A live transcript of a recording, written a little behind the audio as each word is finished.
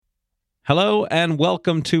Hello and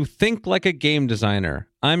welcome to Think Like a Game Designer.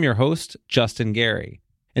 I'm your host, Justin Gary.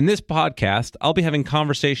 In this podcast, I'll be having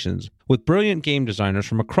conversations with brilliant game designers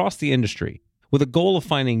from across the industry with a goal of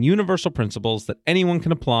finding universal principles that anyone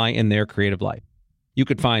can apply in their creative life. You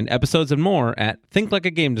could find episodes and more at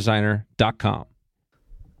thinklikeagamedesigner.com.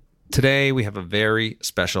 Today, we have a very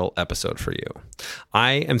special episode for you.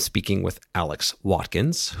 I am speaking with Alex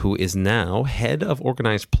Watkins, who is now head of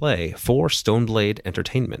organized play for Stoneblade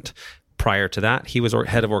Entertainment. Prior to that, he was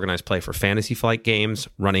head of organized play for Fantasy Flight Games,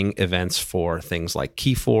 running events for things like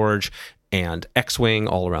Keyforge and X-Wing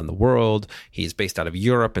all around the world. He's based out of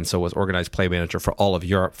Europe and so was organized play manager for all of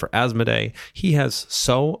Europe for Asmodee. He has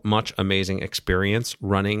so much amazing experience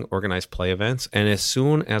running organized play events. And as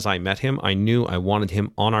soon as I met him, I knew I wanted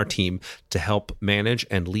him on our team to help manage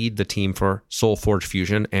and lead the team for Soulforge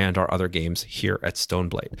Fusion and our other games here at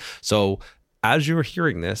Stoneblade. So as you're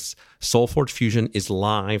hearing this, Soulforge Fusion is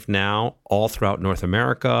live now all throughout North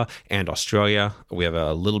America and Australia. We have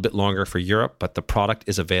a little bit longer for Europe, but the product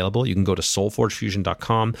is available. You can go to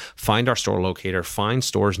soulforgefusion.com, find our store locator, find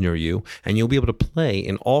stores near you, and you'll be able to play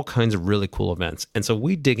in all kinds of really cool events. And so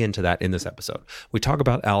we dig into that in this episode. We talk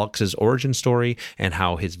about Alex's origin story and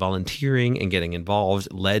how his volunteering and getting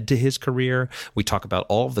involved led to his career. We talk about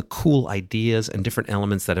all of the cool ideas and different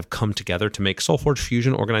elements that have come together to make Soulforge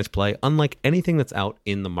Fusion organized play unlike anything that's out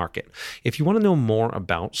in the market. If you want to know more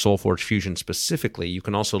about Soulforge Fusion specifically, you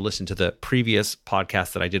can also listen to the previous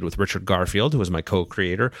podcast that I did with Richard Garfield, who was my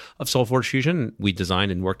co-creator of Soulforge Fusion. We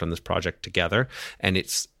designed and worked on this project together, and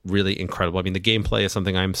it's really incredible. I mean, the gameplay is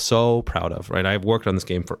something I'm so proud of, right? I've worked on this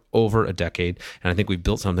game for over a decade, and I think we've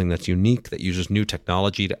built something that's unique, that uses new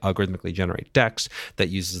technology to algorithmically generate decks, that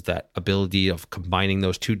uses that ability of combining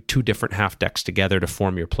those two different half decks together to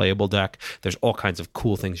form your playable deck. There's all kinds of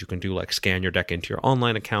cool things you can do, like scan your deck into your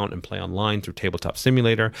online account and play online through Tabletop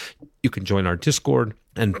Simulator. You can join our Discord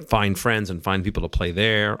and find friends and find people to play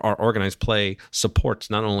there. Our organized play supports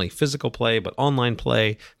not only physical play, but online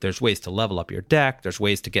play. There's ways to level up your deck. There's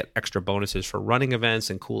ways to get extra bonuses for running events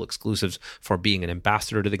and cool exclusives for being an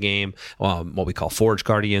ambassador to the game, what we call Forge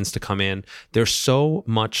Guardians to come in. There's so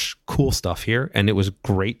much cool stuff here, and it was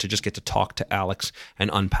great to just get to talk to Alex and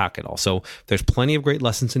unpack it all. So there's plenty of great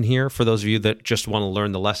lessons in here for those of you that just want to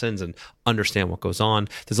learn the lessons and understand what goes on.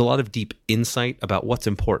 There's a lot of deep insight about what's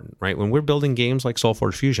important, right? When we're building games like Soulforge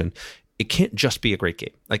Fusion, it can't just be a great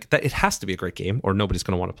game. Like that, it has to be a great game or nobody's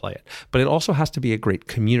going to want to play it. But it also has to be a great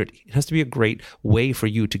community. It has to be a great way for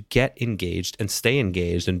you to get engaged and stay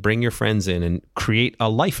engaged and bring your friends in and create a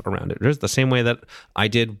life around it. There's the same way that I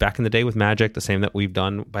did back in the day with Magic, the same that we've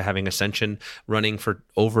done by having Ascension running for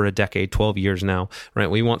over a decade, 12 years now, right?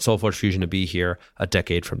 We want Soulforge Fusion to be here a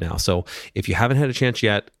decade from now. So if you haven't had a chance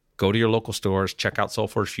yet, go to your local stores, check out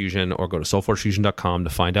Soulforge Fusion, or go to soulforgefusion.com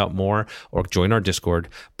to find out more or join our Discord.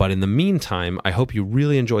 But in the meantime, I hope you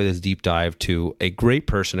really enjoy this deep dive to a great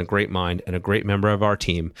person, a great mind, and a great member of our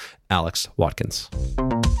team, Alex Watkins.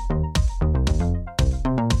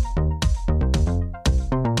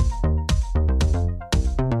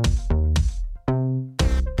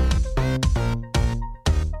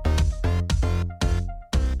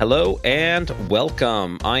 Hello and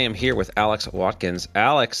welcome. I am here with Alex Watkins.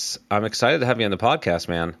 Alex, I'm excited to have you on the podcast,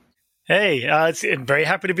 man. Hey, I'm very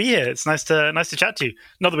happy to be here. It's nice to chat to you.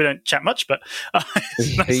 Not that we don't chat much, but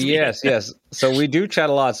it's nice to Yes. So we do chat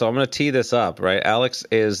a lot. So I'm going to tee this up, right? Alex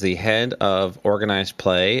is the head of organized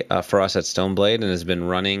play for us at Stoneblade and has been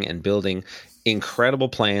running and building incredible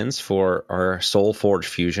plans for our Soulforge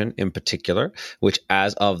Fusion in particular, which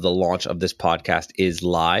as of the launch of this podcast is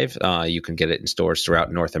live. You can get it in stores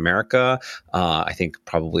throughout North America. I think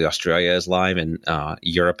probably Australia is live, and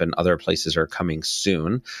Europe and other places are coming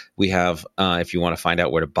soon. We have, if you want to find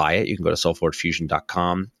out where to buy it, you can go to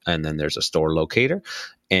soulforgefusion.com, and then there's a store locator.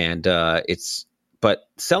 And but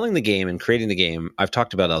selling the game and creating the game, I've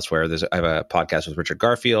talked about elsewhere. I have a podcast with Richard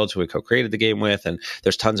Garfield, who we co-created the game with, and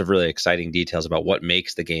there's tons of really exciting details about what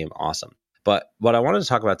makes the game awesome. But what I wanted to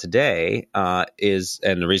talk about today is,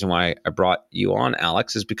 and the reason why I brought you on,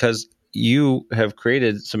 Alex, is because you have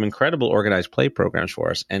created some incredible organized play programs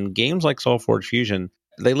for us. And games like Soulforge Fusion,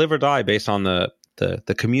 they live or die based on the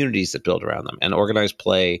communities that build around them. And organized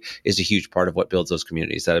play is a huge part of what builds those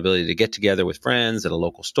communities, that ability to get together with friends at a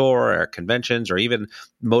local store or conventions, or even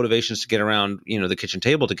motivations to get around, the kitchen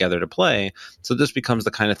table together to play. So this becomes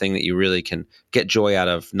the kind of thing that you really can get joy out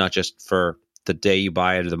of, not just for the day you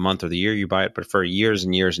buy it or the month or the year you buy it, but for years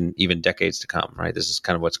and years and even decades to come, right? This is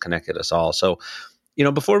kind of what's connected us all. So,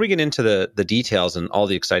 before we get into the details and all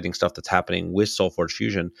the exciting stuff that's happening with Soulforge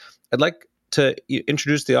Fusion, I'd like to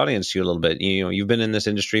introduce the audience to you a little bit. You've been in this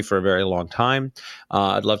industry for a very long time.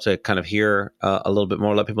 I'd love to kind of hear a little bit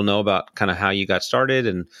more, let people know about kind of how you got started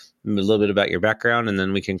and a little bit about your background, and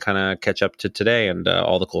then we can kind of catch up to today and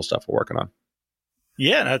all the cool stuff we're working on.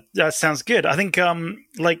 Yeah, that sounds good. I think,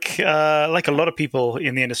 like a lot of people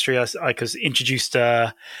in the industry, I was introduced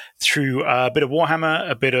through a bit of Warhammer,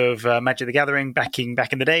 a bit of Magic the Gathering back in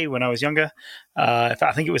the day when I was younger. In fact,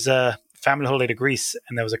 I think it was a family holiday to Greece,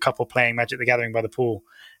 and there was a couple playing Magic the Gathering by the pool,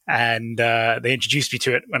 and they introduced me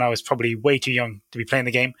to it when I was probably way too young to be playing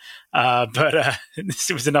the game, but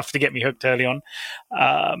it was enough to get me hooked early on.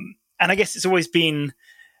 And I guess it's always been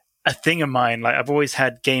a thing of mine. Like, I've always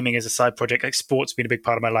had gaming as a side project. Like, sports been a big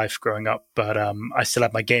part of my life growing up, but I still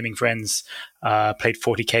have my gaming friends. Played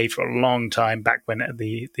 40k for a long time back when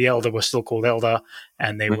the Elder was still called Elder,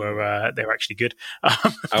 and they were actually good.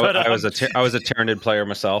 I was a Tyranid player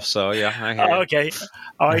myself, so yeah. I hear you. Okay,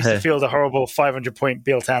 I used to field a horrible 500-point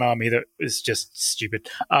Bealtan army that was just stupid.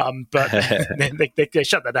 But they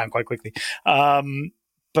shut that down quite quickly.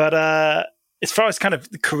 But as far as kind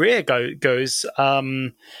of the career goes,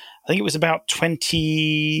 I think it was about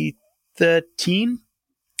 2013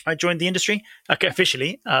 I joined the industry,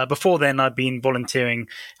 officially. Before then, I'd been volunteering,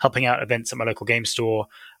 helping out events at my local game store.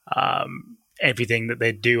 Everything that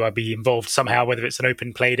they do, I'd be involved somehow, whether it's an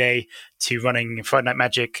open play day to running Friday Night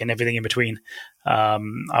Magic and everything in between.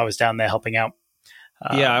 I was down there helping out.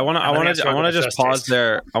 Yeah, I want to just pause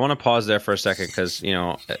there. I want to pause there for a second because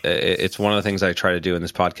it's one of the things I try to do in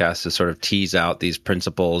this podcast is sort of tease out these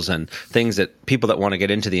principles and things that people that want to get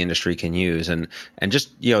into the industry can use, and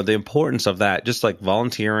just the importance of that. Just like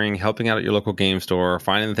volunteering, helping out at your local game store,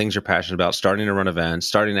 finding the things you're passionate about, starting to run events,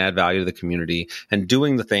 starting to add value to the community, and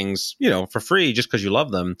doing the things for free just because you love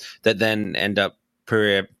them that then end up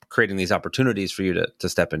creating these opportunities for you to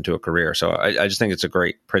step into a career. So I just think it's a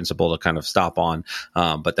great principle to kind of stop on.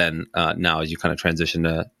 But then now as you kind of transition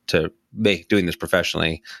to doing this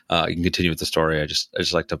professionally, you can continue with the story. I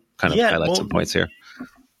just like to kind of highlight some points here.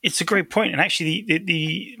 It's a great point. And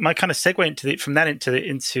actually my kind of segue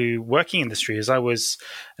into working industry is I was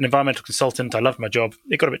an environmental consultant. I loved my job.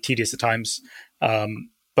 It got a bit tedious at times.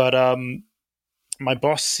 But my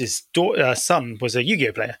boss's son was a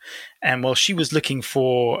Yu-Gi-Oh player, and while she was looking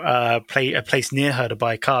for a place near her to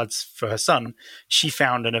buy cards for her son, she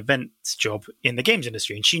found an events job in the games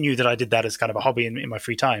industry, and she knew that I did that as kind of a hobby in my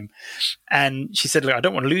free time. And she said, "Look, I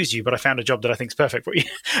don't want to lose you, but I found a job that I think is perfect for you."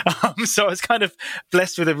 So I was kind of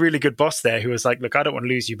blessed with a really good boss there who was like, "Look, I don't want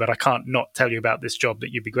to lose you, but I can't not tell you about this job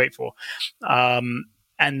that you'd be great for." And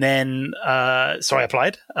then so I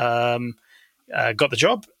applied. Got the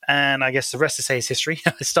job, and I guess the rest to say is history.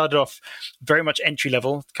 I started off very much entry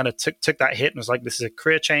level, kind of took that hit and was like, this is a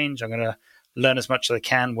career change. I'm going to learn as much as I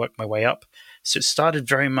can, work my way up. So it started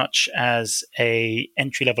very much as a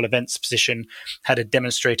entry level events position, had a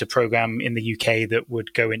demonstrator program in the UK that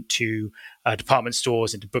would go into department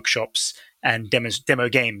stores, into bookshops, and demo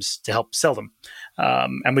games to help sell them.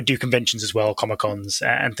 And we'd do conventions as well, Comic-Cons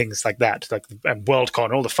and things like that, like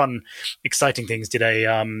Worldcon, all the fun, exciting things. Did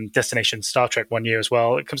a Destination Star Trek one year as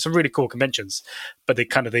well. It comes some really cool conventions, but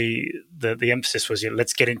the emphasis was,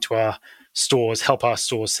 let's get into our stores, help our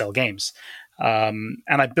stores sell games. And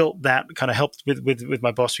I built that, kind of helped with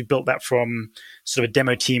my boss. We built that from sort of a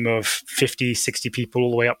demo team of 50, 60 people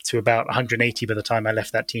all the way up to about 180 by the time I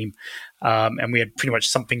left that team. And we had pretty much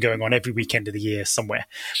something going on every weekend of the year somewhere.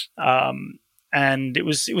 And it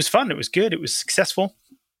was fun. It was good. It was successful.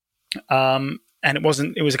 And it was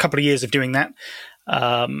a couple of years of doing that.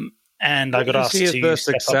 And I got asked to the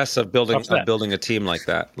success of building a team like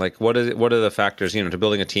that. Like, what are the factors? To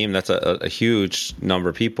building a team that's a huge number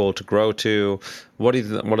of people to grow to. What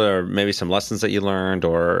are maybe some lessons that you learned,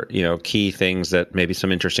 or key things that maybe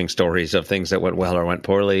some interesting stories of things that went well or went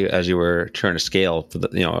poorly as you were trying to scale for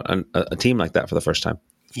a team like that for the first time?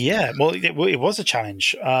 Yeah, well, it was a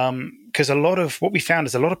challenge because a lot of what we found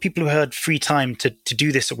is a lot of people who had free time to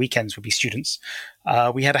do this at weekends would be students.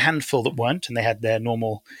 We had a handful that weren't, and they had their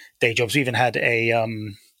normal day jobs. We even had a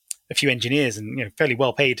few engineers and fairly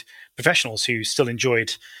well-paid professionals who still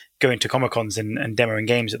enjoyed going to Comic-Cons and demoing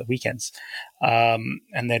games at the weekends,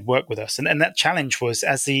 and they'd work with us. And that challenge was,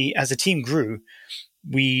 as the team grew,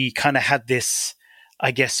 we kind of had this,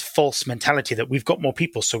 I guess, false mentality that we've got more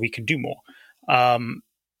people, so we can do more.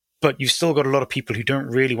 But you've still got a lot of people who don't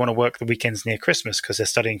really want to work the weekends near Christmas because they're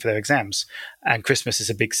studying for their exams. And Christmas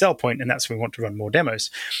is a big sell point, and that's when we want to run more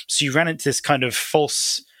demos. So you ran into this kind of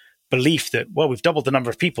false belief that, well, we've doubled the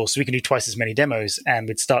number of people, so we can do twice as many demos. And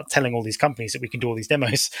we'd start telling all these companies that we can do all these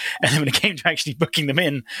demos. And then when it came to actually booking them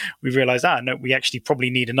in, we realized, no, we actually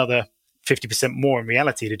probably need another 50% more in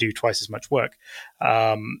reality to do twice as much work.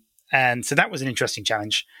 And so that was an interesting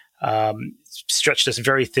challenge. Stretched us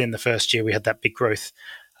very thin the first year we had that big growth.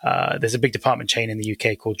 There's a big department chain in the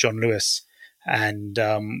UK called John Lewis, and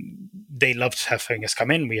they loved having us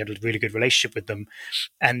come in. We had a really good relationship with them,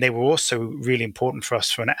 and they were also really important for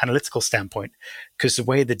us from an analytical standpoint, because the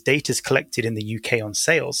way the data is collected in the UK on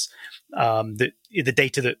sales, the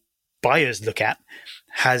data that buyers look at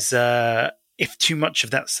has if too much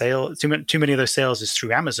of that sale, too many of those sales is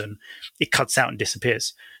through Amazon, it cuts out and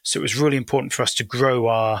disappears. So it was really important for us to grow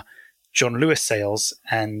our John Lewis sales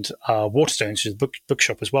and Waterstones, which is the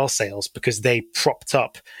bookshop as well, sales, because they propped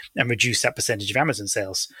up and reduced that percentage of Amazon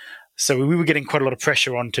sales. So we were getting quite a lot of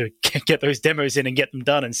pressure on to get those demos in and get them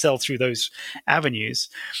done and sell through those avenues.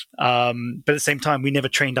 But at the same time, we never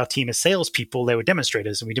trained our team as salespeople. They were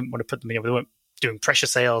demonstrators, and we didn't want to put them in. They weren't doing pressure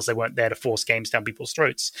sales. They weren't there to force games down people's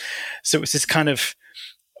throats. So it was this kind of,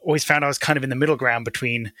 always found I was kind of in the middle ground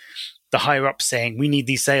between the higher up saying we need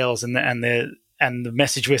these sales, and the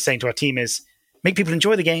message we're saying to our team is make people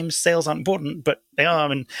enjoy the games. Sales aren't important, but they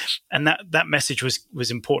are, and that message was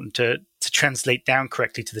important to translate down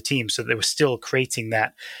correctly to the team, so that they were still creating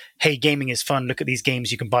that, hey, gaming is fun. Look at these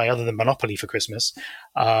games you can buy other than Monopoly for Christmas,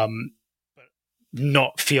 but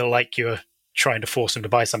not feel like you're trying to force them to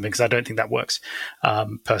buy something, because I don't think that works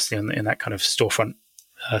personally in that kind of storefront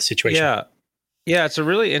situation. Yeah, it's a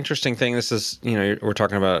really interesting thing. This is, we're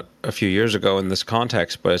talking about a few years ago in this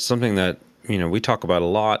context, but it's something that, we talk about a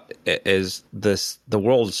lot. Is this, the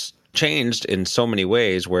world's changed in so many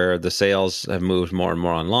ways, where the sales have moved more and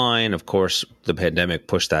more online. Of course, the pandemic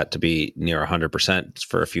pushed that to be near 100%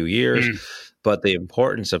 for a few years. But the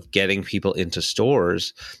importance of getting people into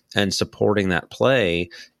stores and supporting that play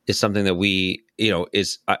is something that we,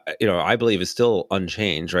 I believe is still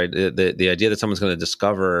unchanged, right? The idea that someone's going to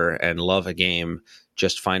discover and love a game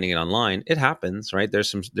just finding it online, it happens, right?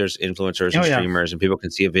 There's influencers and streamers, and people can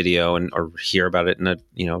see a video or hear about it in a,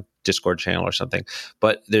 Discord channel or something.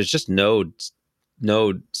 But there's just no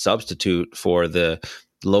substitute for the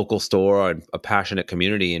local store and a passionate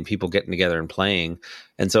community and people getting together and playing.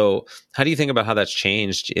 And so how do you think about how that's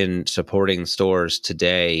changed in supporting stores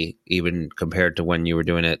today, even compared to when you were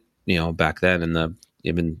doing it, back then in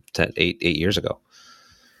even 8 years ago?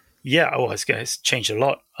 Yeah, it's changed a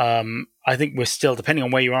lot. I think we're still, depending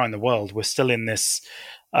on where you are in the world, we're still in this,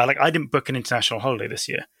 I didn't book an international holiday this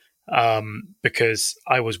year because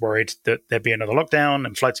I was worried that there'd be another lockdown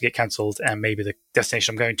and flights would get cancelled, and maybe the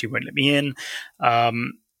destination I'm going to won't let me in.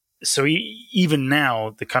 So even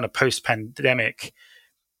now, the kind of post-pandemic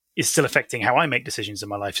is still affecting how I make decisions in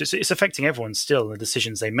my life. So it's affecting everyone still, the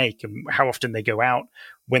decisions they make and how often they go out,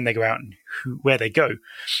 when they go out, and where they go.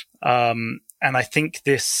 And I think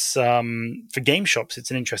this, for game shops,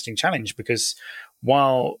 it's an interesting challenge, because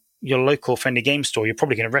while your local friendly game store, you're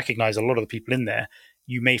probably going to recognize a lot of the people in there.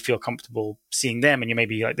 You may feel comfortable seeing them, and you may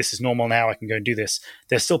be like, this is normal now, I can go and do this.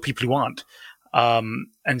 There's still people who aren't.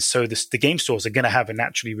 And so the game stores are going to have a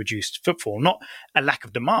naturally reduced footfall, not a lack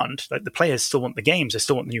of demand. Like, the players still want the games, they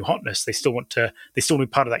still want the new hotness, they still want to be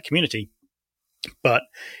part of that community. But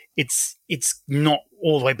it's not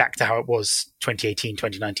all the way back to how it was 2018,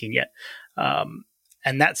 2019 yet.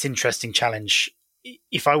 And that's an interesting challenge.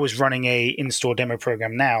 If I was running a in-store demo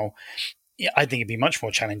program now, I think it'd be much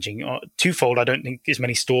more challenging. Twofold, I don't think as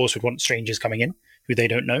many stores would want strangers coming in who they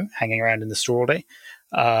don't know, hanging around in the store all day.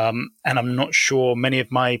 And I'm not sure many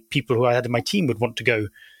of my people who I had in my team would want to go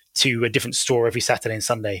to a different store every Saturday and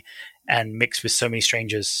Sunday and mix with so many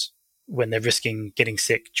strangers when they're risking getting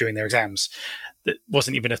sick during their exams. That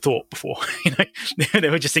wasn't even a thought before. They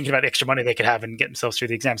were just thinking about the extra money they could have and get themselves through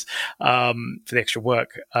the exams for the extra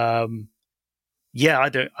work. I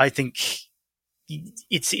think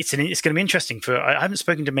it's going to be interesting. I haven't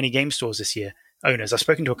spoken to many game stores this year, owners. I've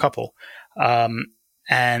spoken to a couple,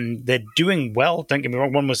 and they're doing well. Don't get me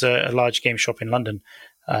wrong. One was a large game shop in London.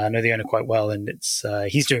 I know the owner quite well, and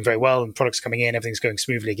he's doing very well, and products coming in, everything's going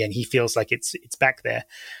smoothly again. He feels like it's back there,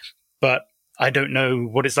 but I don't know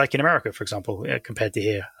what it's like in America, for example, compared to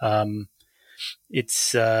here. I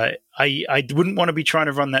wouldn't want to be trying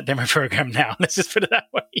to run that demo program now. Let's just put it that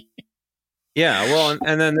way. Yeah, well,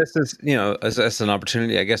 and then this is, as an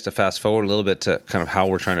opportunity, I guess, to fast forward a little bit to kind of how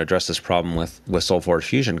we're trying to address this problem with Soulforge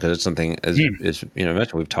Fusion, because it's something, as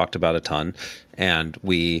mentioned, we've talked about a ton, and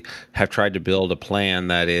we have tried to build a plan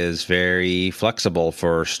that is very flexible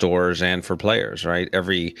for stores and for players, right?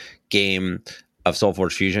 Every game of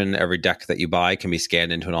Soulforge Fusion, every deck that you buy can be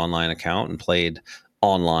scanned into an online account and played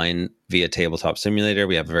online via Tabletop Simulator.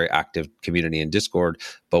 We have a very active community in Discord,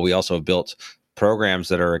 but we also have built programs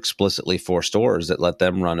that are explicitly for stores that let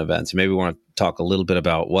them run events. Maybe we want to talk a little bit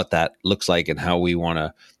about what that looks like and how we want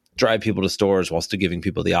to drive people to stores while still giving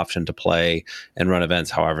people the option to play and run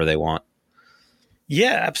events however they want.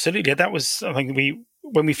 Yeah, absolutely. That was, I think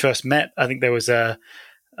when we first met, I think there was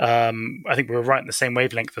I think we were right in the same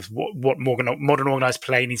wavelength of what modern organized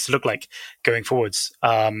play needs to look like going forwards.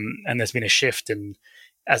 And there's been a shift, and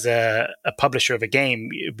as a publisher of a game,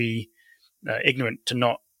 it would be ignorant to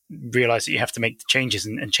not realize that you have to make the changes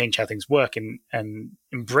and change how things work and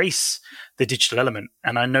embrace the digital element.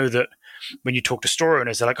 And I know that when you talk to store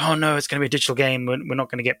owners, they're like, oh no, it's going to be a digital game. We're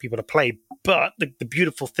not going to get people to play. But the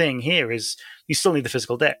beautiful thing here is you still need the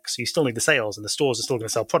physical decks. You still need the sales, and the stores are still going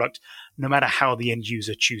to sell product no matter how the end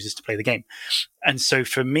user chooses to play the game. And so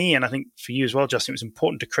for me, and I think for you as well, Justin, it was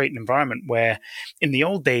important to create an environment where in the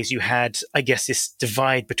old days you had, I guess, this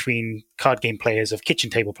divide between card game players of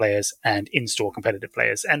kitchen table players and in-store competitive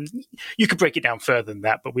players. And you could break it down further than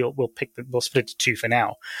that, but we'll split it to two for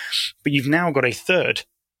now. But you've now got a third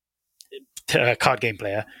card game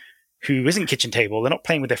player who isn't kitchen table. They're not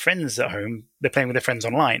playing with their friends at home. They're playing with their friends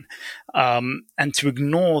online. And to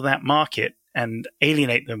ignore that market and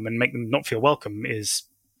alienate them and make them not feel welcome is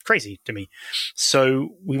crazy to me.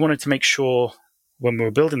 So we wanted to make sure when we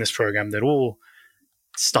were building this program that all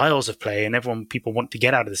styles of play and people want to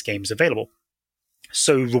get out of this game is available.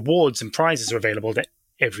 So rewards and prizes are available at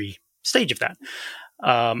every stage of that.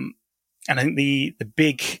 And I think the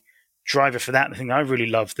big driver for that, the thing that I really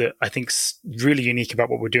love that I think's really unique about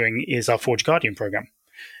what we're doing is our Forge Guardian program.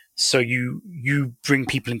 So you bring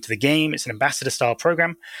people into the game. It's an ambassador style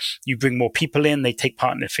program. You bring more people in. They take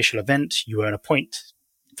part in an official event. You earn a point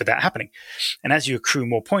for that happening. And as you accrue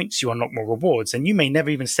more points, you unlock more rewards. And you may never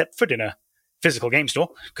even step foot in a physical game store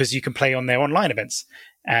because you can play on their online events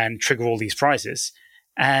and trigger all these prizes.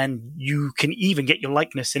 And you can even get your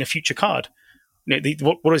likeness in a future card.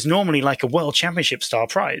 What is normally like a world championship style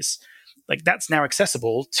prize, like that's now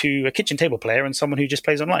accessible to a kitchen table player and someone who just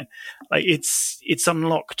plays online. Like it's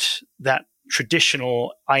unlocked that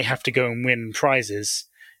traditional, I have to go and win prizes.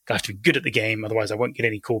 I have to be good at the game, otherwise I won't get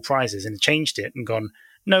any cool prizes, and changed it and gone,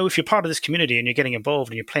 no, if you're part of this community and you're getting involved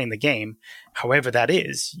and you're playing the game, however that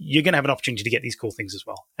is, you're going to have an opportunity to get these cool things as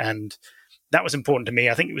well. And that was important to me.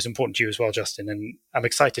 I think it was important to you as well, Justin, and I'm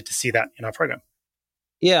excited to see that in our program.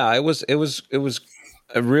 Yeah, it was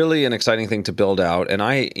a really an exciting thing to build out.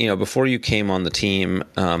 And before you came on the team,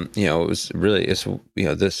 it was really,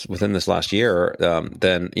 this within this last year,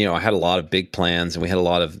 then, I had a lot of big plans and we had a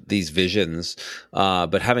lot of these visions.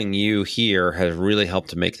 But having you here has really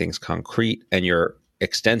helped to make things concrete, and your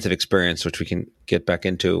extensive experience, which we can get back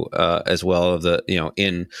into as well, of the,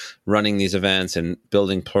 in running these events and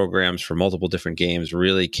building programs for multiple different games,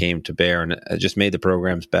 really came to bear, and it just made the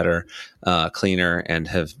programs better, cleaner, and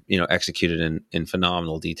have, executed in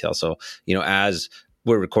phenomenal detail. So, as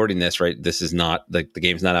we're recording this, right, this is not the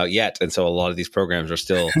game's not out yet. And so a lot of these programs are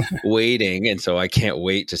still waiting. And so I can't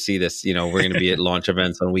wait to see this. We're going to be at launch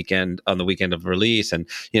events on the weekend of release. And,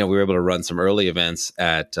 we were able to run some early events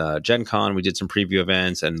at Gen Con. We did some preview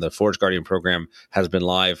events, and the Forge Guardian program has been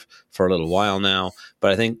live for a little while now. But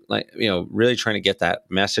I think really trying to get that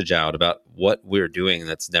message out about what we're doing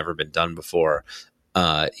that's never been done before.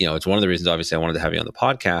 It's one of the reasons, obviously, I wanted to have you on the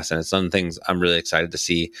podcast, and it's some things I'm really excited to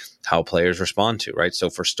see how players respond to, right? So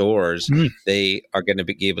for stores, they are going to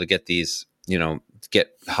be able to get these,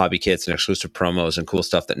 get hobby kits and exclusive promos and cool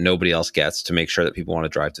stuff that nobody else gets to make sure that people want to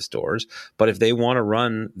drive to stores. But if they want to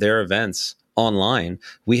run their events online,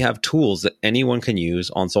 we have tools that anyone can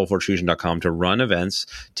use on soulforgefusion.com to run events.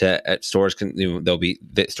 Stores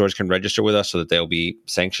stores can register with us so that they'll be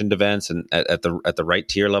sanctioned events and at the right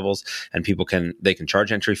tier levels, and they can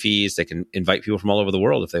charge entry fees. They can invite people from all over the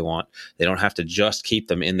world if they want. They don't have to just keep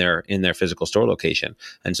them in their physical store location.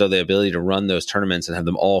 And so the ability to run those tournaments and have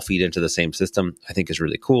them all feed into the same system, I think, is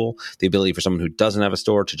really cool. The ability for someone who doesn't have a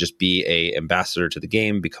store to just be a ambassador to the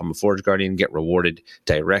game, become a Forge Guardian, get rewarded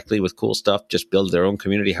directly with cool stuff, just build their own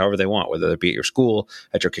community however they want, whether it be at your school,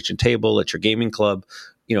 at your kitchen table, at your gaming club.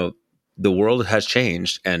 The world has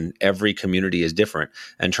changed and every community is different,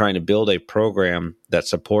 and trying to build a program that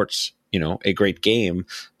supports, a great game,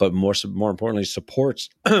 but more importantly supports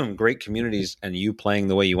great communities and you playing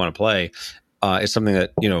the way you want to play is something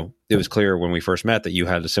that, it was clear when we first met that you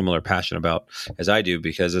had a similar passion about as I do,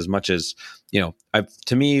 because as much as,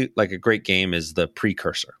 to me, like a great game is the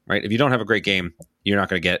precursor, right? If you don't have a great game, you're not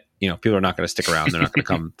going to get, people are not going to stick around. They're not going to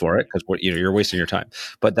come for it because you're wasting your time.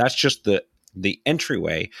 But that's just the the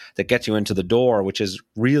entryway that gets you into the door, which is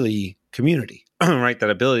really community, right? That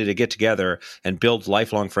ability to get together and build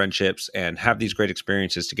lifelong friendships and have these great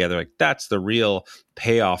experiences together. Like that's the real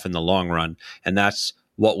payoff in the long run. And that's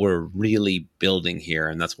what we're really building here.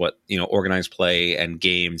 And that's what, organized play and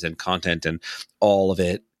games and content and all of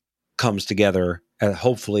it comes together,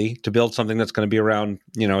 hopefully to build something that's going to be around,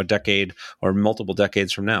 a decade or multiple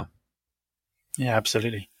decades from now. Yeah,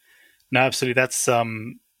 absolutely. No, absolutely. That's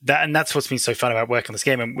that's what's been so fun about working on this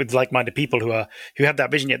game and with like-minded people who have that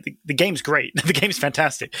vision. Yet the game's great. The game's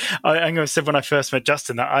fantastic. I'm going to say when I first met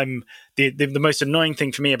Justin that I'm the most annoying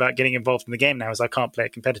thing for me about getting involved in the game now is I can't play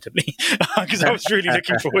it competitively because I was really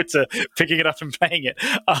looking forward to picking it up and playing it.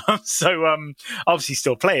 Obviously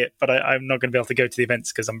still play it, but I'm not going to be able to go to the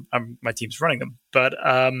events because my team's running them. But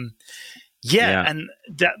yeah, and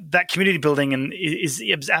that community building and is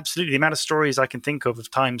absolutely the amount of stories I can think of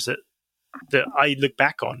times that I look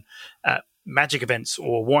back on at Magic events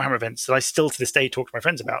or Warhammer events that I still to this day talk to my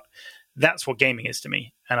friends about. That's what gaming is to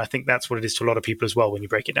me. And I think that's what it is to a lot of people as well when you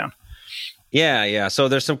break it down. Yeah. So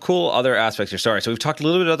there's some cool other aspects here. Sorry. So we've talked a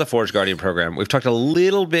little bit about the Forge Guardian program. We've talked a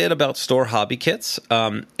little bit about store hobby kits.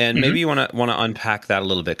 And maybe you want to unpack that a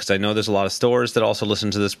little bit, because I know there's a lot of stores that also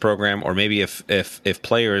listen to this program, or maybe if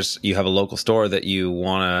players, you have a local store that you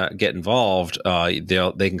want to get involved,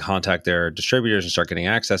 they can contact their distributors and start getting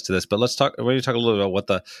access to this. But let's talk a little bit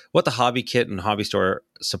about what the hobby kit and hobby store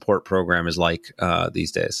support program is like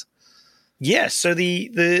these days. Yeah, so the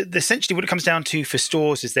essentially what it comes down to for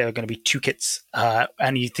stores is there are going to be 2 kits,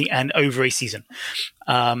 and over a season,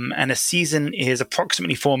 and a season is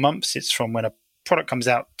approximately 4 months. It's from when a product comes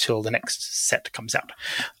out till the next set comes out.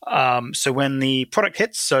 So when the product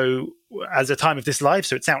hits, so as a time of this live,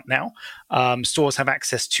 so it's out now, stores have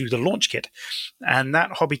access to the launch kit. And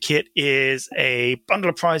that hobby kit is a bundle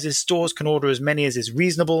of prizes. Stores can order as many as is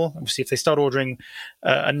reasonable. Obviously, if they start ordering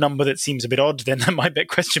a number that seems a bit odd, then that might be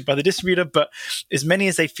questioned by the distributor, but as many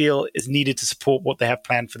as they feel is needed to support what they have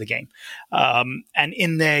planned for the game. And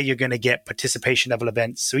in there, you're going to get participation level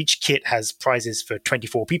events. So each kit has prizes for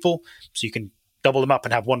 24 people. So you can double them up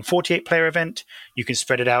and have one 48-player event. You can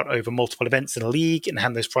spread it out over multiple events in a league and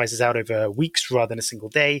hand those prizes out over weeks rather than a single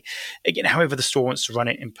day. Again, however the store wants to run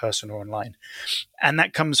it, in person or online. And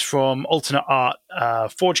that comes from alternate art,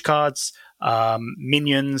 forge cards,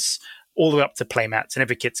 minions, all the way up to playmats. And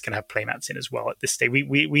every kit's going to have playmats in as well at this stage.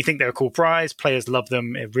 We think they're a cool prize. Players love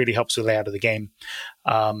them. It really helps with the layout of the game.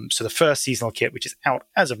 So the first seasonal kit, which is out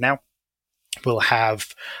as of now, will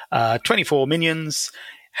have 24 minions,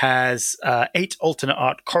 has 8 alternate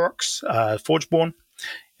art Koroks, Forgeborn.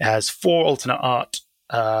 It has 4 alternate art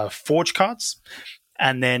Forge cards,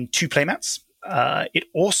 and then 2 playmats. It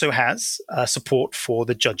also has support for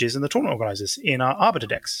the judges and the tournament organizers in our Arbiter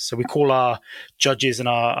decks. So we call our judges and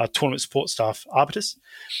our tournament support staff Arbiters,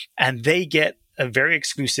 and they get a very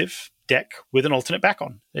exclusive deck with an alternate back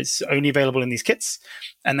on. It's only available in these kits,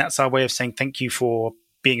 and that's our way of saying thank you for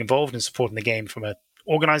being involved and supporting the game from an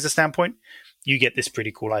organizer standpoint. You get this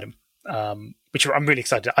pretty cool item, which I'm really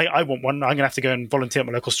excited. I want one. I'm going to have to go and volunteer at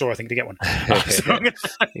my local store, I think, to get one.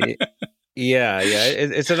 Yeah.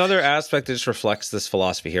 It's another aspect that just reflects this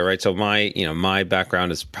philosophy here, right? So my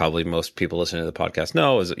background is probably most people listening to the podcast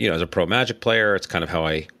know as a pro Magic player. It's kind of how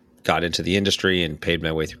I got into the industry and paid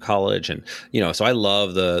my way through college. And, so I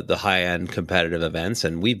love the high-end competitive events,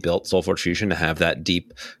 and we built Soulforge Fusion to have that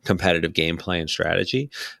deep competitive gameplay and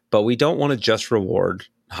strategy. But we don't want to just reward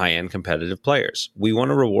high-end competitive players. We want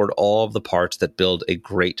to reward all of the parts that build a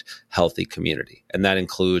great, healthy community. And that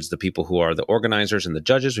includes the people who are the organizers and the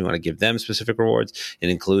judges. We want to give them specific rewards. It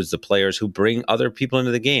includes the players who bring other people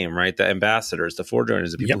into the game, right? The ambassadors, the forge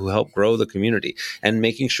owners, the people who help grow the community, and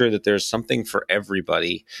making sure that there's something for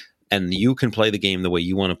everybody. And you can play the game the way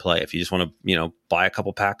you want to play. If you just want to, buy a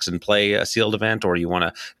couple packs and play a sealed event, or you want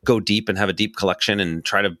to go deep and have a deep collection and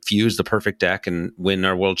try to fuse the perfect deck and win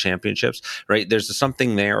our world championships, right? There's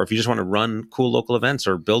something there. Or if you just want to run cool local events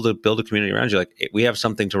or build a community around you, like we have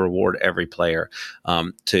something to reward every player,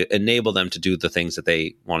 to enable them to do the things that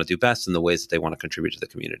they want to do best in the ways that they want to contribute to the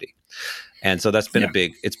community. And so that's been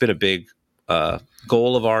a big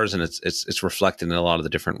goal of ours, and it's reflected in a lot of the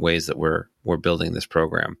different ways that we're building this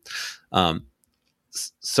program.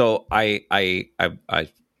 So I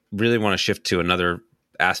really want to shift to another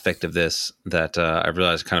aspect of this that I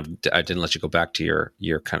realized I didn't let you go back to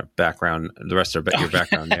your kind of background, the rest of your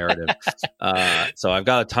background narrative. So I've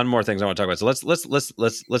got a ton more things I want to talk about. So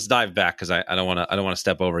let's dive back, because I don't want to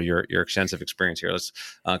step over your extensive experience here.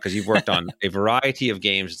 Because you've worked on a variety of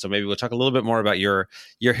games, so maybe we'll talk a little bit more about your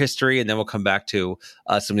history, and then we'll come back to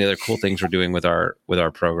some of the other cool things we're doing with our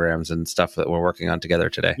programs and stuff that we're working on together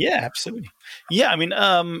today. Yeah, absolutely. Yeah, I mean,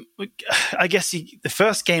 I guess the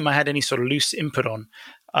first game I had any sort of loose input on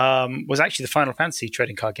was actually the Final Fantasy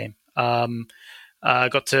trading card game. I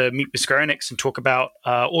got to meet with Square Enix and talk about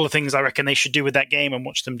all the things I reckon they should do with that game and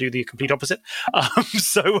watch them do the complete opposite.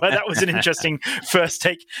 So that was an interesting first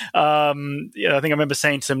take. I think I remember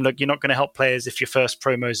saying to them, look, you're not going to help players if your first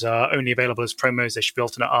promos are only available as promos. They should be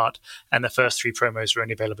alternate art. And the first 3 promos were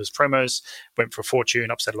only available as promos. Went for a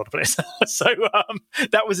fortune, upset a lot of players. So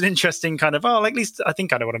that was an interesting kind of, at least I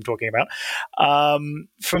think I know what I'm talking about.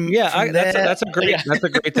 That's a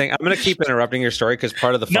great thing. I'm going to keep interrupting your story because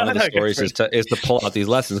part of the fun of the stories is to pull out these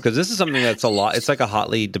lessons, because this is something that's it's like a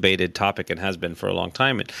hotly debated topic and has been for a long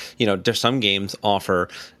time. And there's some games offer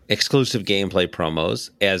exclusive gameplay promos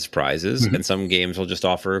as prizes, and some games will just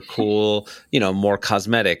offer cool, more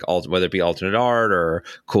cosmetic, whether it be alternate art or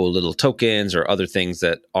cool little tokens or other things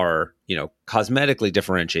that are, cosmetically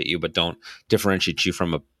differentiate you but don't differentiate you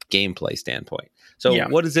from a gameplay standpoint. So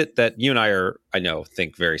what is it that you and I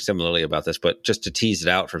think very similarly about this, but just to tease it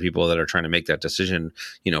out for people that are trying to make that decision,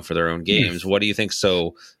 for their own games, what do you think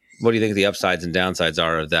the upsides and downsides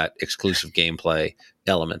are of that exclusive gameplay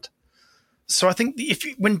element? So I think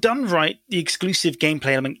when done right, the exclusive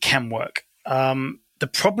gameplay element can work. The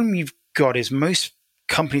problem you've got is most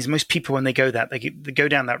companies, most people, when they go down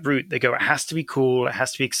that route, they go, it has to be cool, it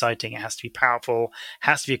has to be exciting, it has to be powerful, it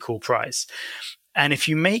has to be a cool prize. And if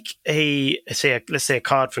you make let's say a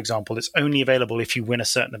card, for example, that's only available if you win a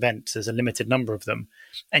certain event, there's a limited number of them,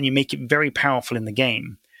 and you make it very powerful in the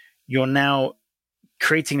game, you're now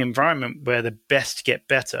creating an environment where the best get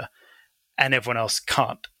better and everyone else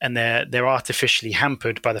can't. And they're artificially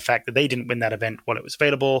hampered by the fact that they didn't win that event while it was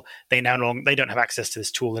available. They don't have access to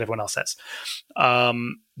this tool that everyone else has.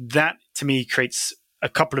 That, to me, creates a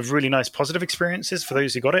couple of really nice positive experiences for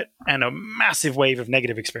those who got it, and a massive wave of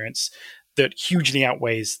negative experience that hugely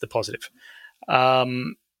outweighs the positive.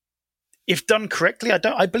 If done correctly,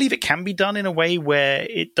 I believe it can be done in a way where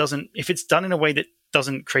it doesn't. If it's done in a way that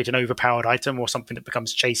doesn't create an overpowered item or something that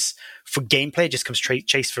becomes chase for gameplay, just comes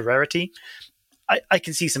chase for rarity, I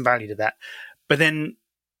can see some value to that. But then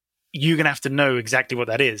you're going to have to know exactly what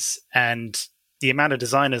that is. And the amount of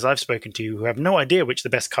designers I've spoken to who have no idea which the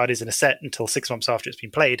best card is in a set until 6 months after it's been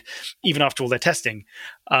played, even after all their testing,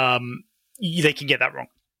 they can get that wrong.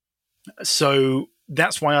 So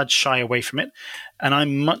that's why I'd shy away from it. And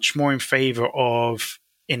I'm much more in favor of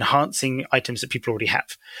enhancing items that people already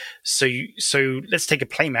have. So let's take a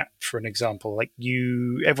playmat for an example.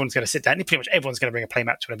 Everyone's going to sit down. Pretty much everyone's going to bring a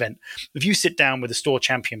playmat to an event. If you sit down with a store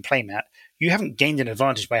champion playmat, you haven't gained an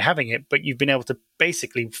advantage by having it, but you've been able to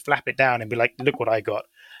basically flap it down and be like, look what I got.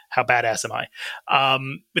 How badass am I?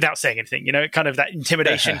 Without saying anything, kind of that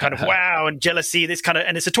intimidation, kind of wow, and jealousy, and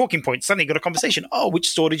it's a talking point. Suddenly you got a conversation. Oh, which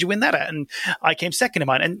store did you win that at? And I came second in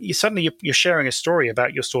mine. And you're sharing a story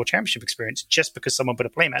about your store championship experience just because someone put a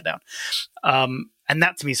playmat down. And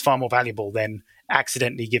that to me is far more valuable than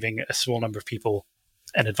accidentally giving a small number of people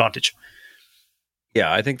an advantage.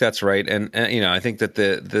 Yeah, I think that's right. And I think that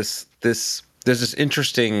there's this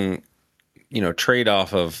interesting,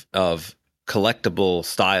 trade-off of collectible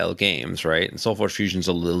style games, right? And Soulforge Fusion's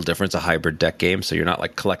a little different. It's a hybrid deck game, so you're not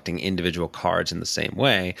like collecting individual cards in the same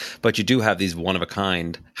way, but you do have these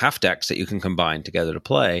one-of-a-kind half decks that you can combine together to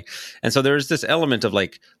play. And so there's this element of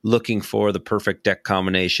like looking for the perfect deck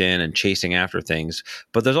combination and chasing after things,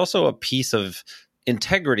 but there's also a piece of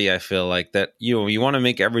integrity, I feel like, that you want to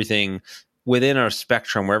make everything within a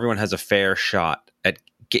spectrum where everyone has a fair shot at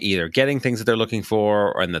either getting things that they're looking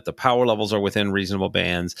for, and that the power levels are within reasonable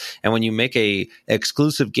bands. And when you make a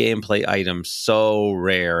exclusive gameplay item so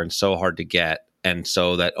rare and so hard to get, and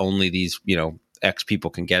so that only these X people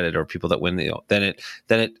can get it, or people that win then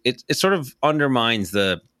it sort of undermines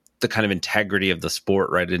the kind of integrity of the sport,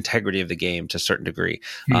 right? Integrity of the game to a certain degree,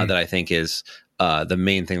 that I think is the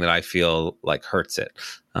main thing that I feel like hurts it.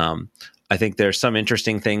 I think there's some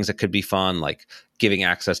interesting things that could be fun, like giving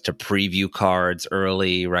access to preview cards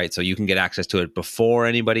early, right? So you can get access to it before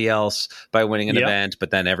anybody else by winning an event,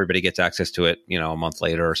 but then everybody gets access to it, a month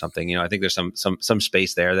later or something. I think there's some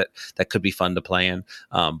space there that could be fun to play in.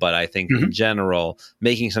 But I think in general,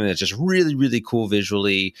 making something that's just really, really cool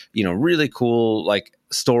visually, really cool, like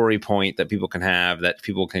story point that people can have, that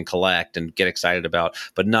people can collect and get excited about,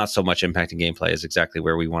 but not so much impacting gameplay is exactly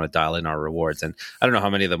where we want to dial in our rewards. And I don't know how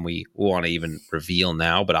many of them we want to even reveal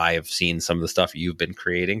now, but I have seen some of the stuff you've been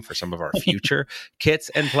creating for some of our future kits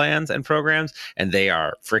and plans and programs, and they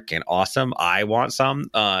are freaking awesome. I want some.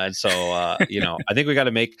 And so, I think we got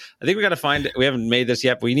to find, we haven't made this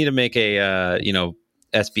yet, but we need to make a,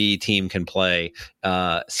 SB team can play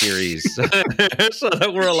series so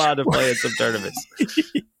that we're allowed to play in some tournaments.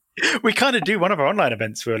 We kind of do. One of our online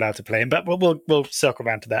events we're allowed to play in, but we'll circle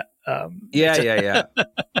around to that.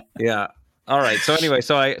 Yeah. All right. So anyway,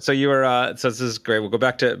 so you were so this is great. We'll go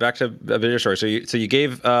back to a video story. So you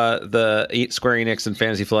gave the Square Enix and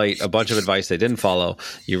Fantasy Flight a bunch of advice they didn't follow.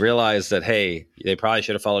 You realized that hey, they probably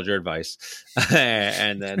should have followed your advice.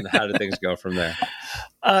 And then how did things go from there?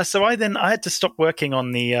 So I had to stop working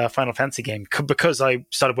on the Final Fantasy game because I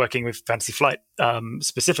started working with Fantasy Flight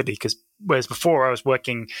specifically. Because whereas before I was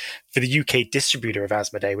working for the UK distributor of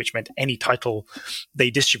Asmodee, which meant any title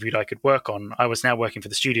they distribute I could work on. I was now working for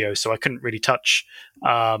the studio, so I couldn't really touch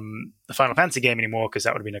the Final Fantasy game anymore because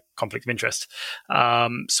that would have been a conflict of interest.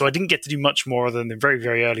 So I didn't get to do much more than the very,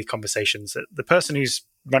 very early conversations. The person who's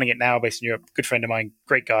running it now, based in Europe, good friend of mine,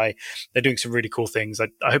 great guy. They're doing some really cool things. I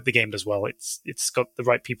hope the game does well. It's got the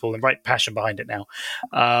right people and right passion behind it now.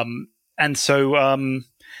 And so,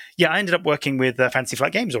 I ended up working with Fantasy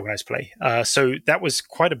Flight Games Organized Play. So that was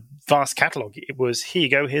quite a vast catalog. It was, here you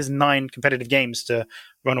go, here's 9 competitive games to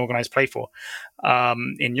run Organized Play for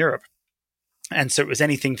in Europe. And so it was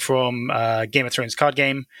anything from Game of Thrones card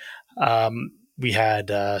game. We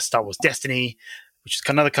had Star Wars Destiny, which is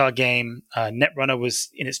another card game. Netrunner was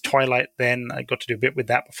in its twilight then. I got to do a bit with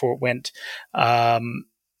that before it went.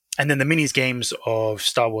 And then the minis games of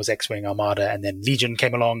Star Wars X-Wing Armada, and then Legion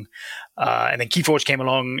came along, and then Keyforge came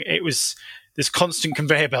along. It was this constant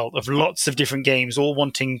conveyor belt of lots of different games, all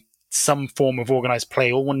wanting some form of organized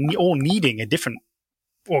play, all needing a different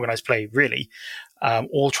organized play, really,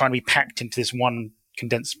 all trying to be packed into this one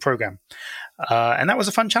condensed program. And that was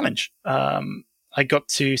a fun challenge. I got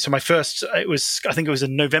to, so my first, I think it was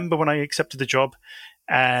in November when I accepted the job,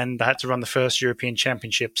 and I had to run the first European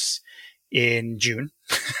Championships in June,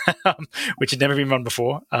 which had never been run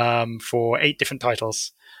before, for 8 different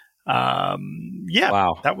titles.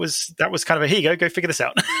 Wow. That was kind of here you go figure this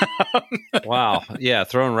out. Wow. Yeah.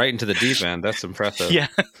 Thrown right into the deep end. That's impressive. Yeah.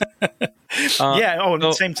 At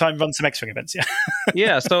the same time, run some X-Wing events. Yeah.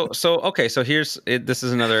 Yeah. So okay. So this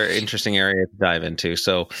is another interesting area to dive into.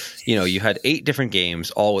 So, you had 8 different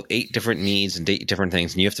games, all with 8 different needs and 8 different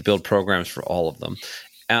things, and you have to build programs for all of them.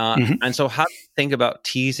 And so how do you think about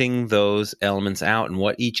teasing those elements out and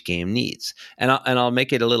what each game needs? And I'll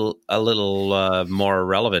make it a little more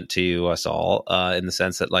relevant to us all in the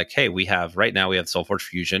sense that, like, hey, right now we have Soulforge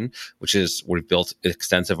Fusion, which is, we've built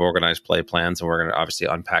extensive organized play plans, and we're going to obviously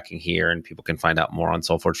unpacking here, and people can find out more on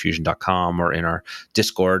soulforgefusion.com or in our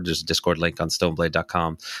Discord. There's a Discord link on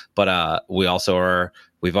stoneblade.com. But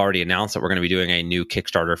we've already announced that we're going to be doing a new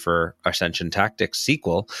Kickstarter for Ascension Tactics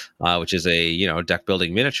sequel, which is a deck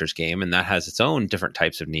building miniatures game, and that has its own different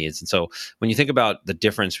types of needs. And so when you think about the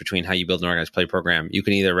difference between how you build an organized play program, you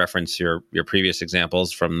can either reference your previous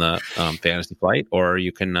examples from the Fantasy Flight, or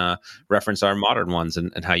you can reference our modern ones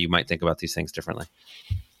and how you might think about these things differently.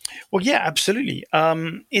 Well, yeah, absolutely.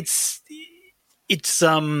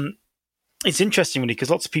 It's interesting, really, because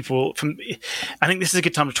lots of people I think this is a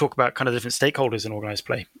good time to talk about kind of different stakeholders in organized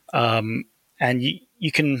play. And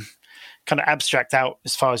you can kind of abstract out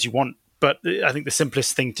as far as you want, but I think the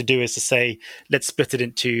simplest thing to do is to say, let's split it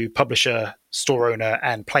into publisher, store owner,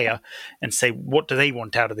 and player, and say, what do they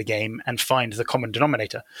want out of the game, and find the common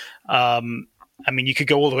denominator. You could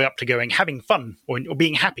go all the way up to going having fun or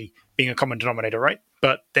being happy, being a common denominator, right?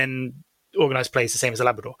 But then organized play is the same as a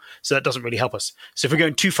Labrador, so that doesn't really help us. So if we're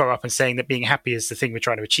going too far up and saying that being happy is the thing we're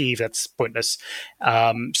trying to achieve, that's pointless.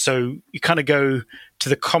 So you kind of go to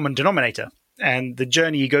the common denominator, and the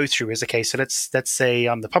journey you go through is, okay, so let's say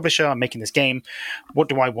I'm the publisher, I'm making this game. What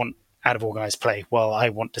do I want out of organized play? Well, I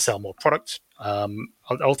want to sell more product.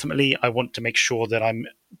 Ultimately, I want to make sure that I'm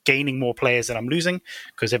gaining more players than I'm losing,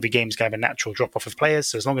 because every game's going to have a natural drop-off of players.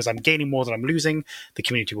 So as long as I'm gaining more than I'm losing, the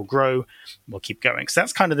community will grow, we'll keep going. So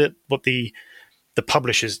that's kind of what the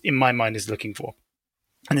publishers, in my mind, is looking for.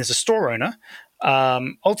 And as a store owner,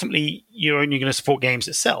 ultimately, you're only going to support games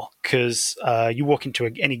that sell, because you walk into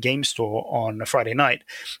any game store on a Friday night,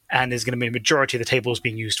 and there's going to be a majority of the tables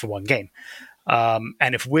being used for one game.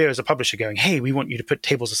 And if we're, as a publisher, going, hey, we want you to put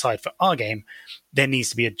tables aside for our game, there needs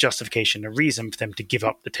to be a justification, a reason for them to give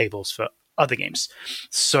up the tables for other games.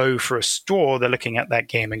 So for a store, they're looking at that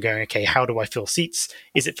game and going, okay, how do I fill seats?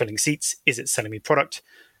 Is it filling seats? Is it selling me product?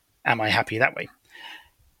 Am I happy that way?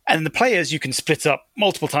 And the players, you can split up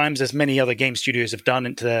multiple times, as many other game studios have done,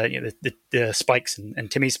 into the Spikes and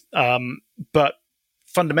Timmies. But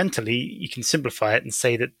fundamentally, you can simplify it and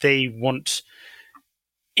say that they want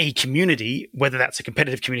a community, whether that's a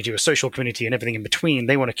competitive community or a social community and everything in between.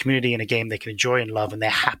 They want a community in a game they can enjoy and love, and they're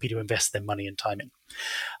happy to invest their money and time in.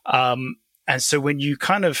 And so when you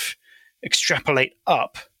kind of extrapolate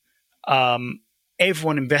up,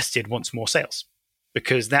 everyone invested wants more sales.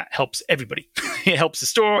 because that helps everybody. It helps the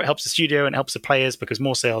store, it helps the studio, and it helps the players because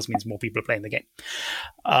more sales means more people are playing the game.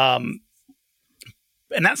 And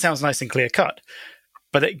that sounds nice and clear cut,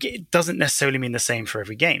 but it doesn't necessarily mean the same for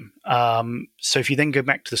every game. So if you then go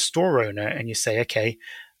back to the store owner and you say, okay,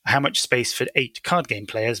 how much space for 8 card game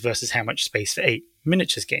players versus how much space for 8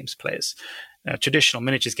 miniatures games players? Traditional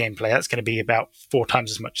miniatures game player, that's going to be about 4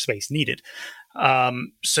 times as much space needed.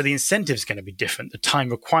 So the incentive is going to be different. The time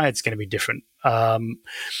required is going to be different.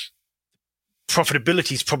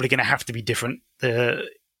 Profitability is probably going to have to be different.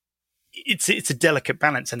 It's a delicate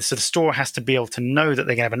balance, and so the store has to be able to know that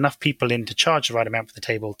they're going to have enough people in to charge the right amount for the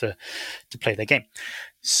table to play their game.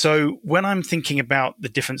 So when I'm thinking about the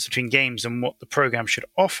difference between games and what the program should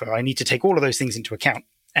offer, I need to take all of those things into account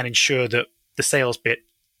and ensure that the sales bit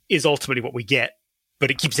is ultimately what we get,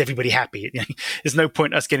 but it keeps everybody happy. There's no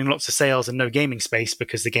point us getting lots of sales and no gaming space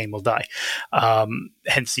because the game will die.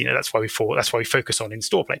 Hence, that's why we focus on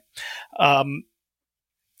in-store play.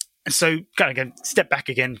 So kind of step back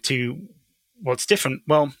again to what's different.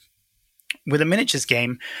 Well, with a miniatures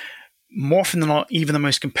game, more often than not, even the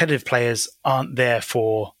most competitive players aren't there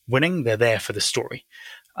for winning. They're there for the story.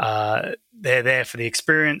 They're there for the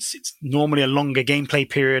experience. It's normally a longer gameplay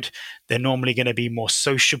period. They're normally going to be more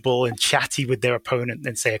sociable and chatty with their opponent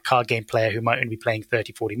than, say, a card game player who might only be playing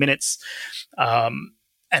 30, 40 minutes. And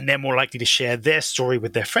they're more likely to share their story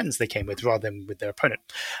with their friends they came with rather than with their opponent.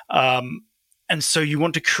 And so you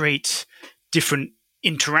want to create different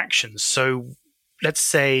interactions. So let's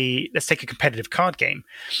take a competitive card game.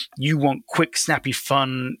 You want quick, snappy,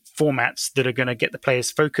 fun formats that are going to get the players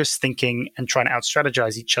focused, thinking, and trying to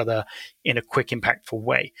out-strategize each other in a quick, impactful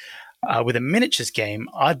way. With a miniatures game,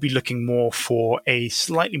 I'd be looking more for a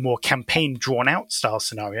slightly more campaign drawn-out style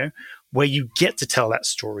scenario where you get to tell that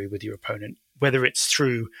story with your opponent, whether it's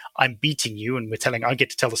through I'm beating you and I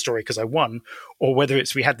get to tell the story because I won, or whether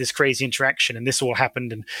it's we had this crazy interaction and this all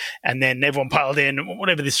happened and then everyone piled in,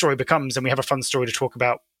 whatever the story becomes, and we have a fun story to talk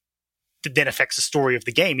about that then affects the story of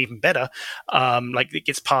the game even better, like it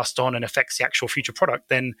gets passed on and affects the actual future product,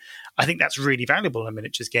 then I think that's really valuable in a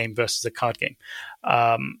miniatures game versus a card game.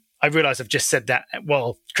 I realize I've just said that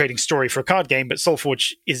while creating story for a card game, but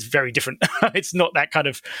Soulforge is very different. It's not that kind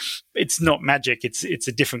of, it's not Magic. It's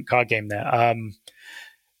a different card game there. I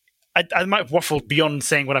might have waffled beyond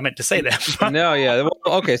saying what I meant to say there. No, yeah.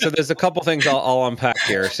 Well, okay, so there's a couple things I'll unpack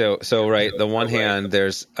here. So right, the one hand,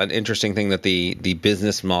 there's an interesting thing that the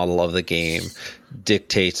business model of the game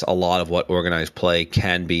dictates a lot of what organized play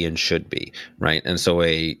can be and should be, right? And so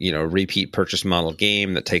a repeat purchase model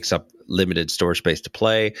game that takes up limited store space to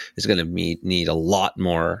play is going to need a lot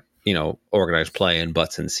more organized play and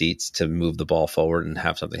butts and seats to move the ball forward and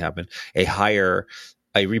have something happen.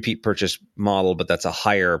 A repeat purchase model, but that's a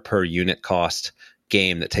higher per unit cost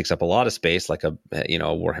game that takes up a lot of space, like a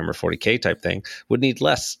Warhammer 40K type thing, would need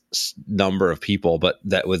less number of people, but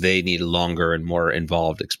they need longer and more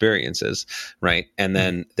involved experiences, right? And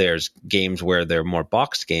then there's games where they're more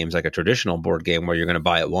boxed games, like a traditional board game where you're going to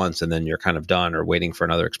buy it once and then you're kind of done or waiting for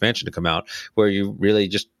another expansion to come out, where you really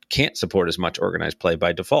just can't support as much organized play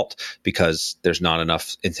by default because there's not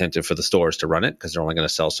enough incentive for the stores to run it because they're only going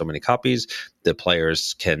to sell so many copies. The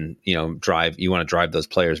players can, you want to drive those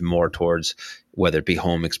players more towards whether it be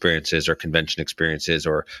home experiences or convention experiences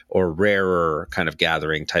or rarer kind of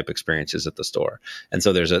gathering type experiences at the store. And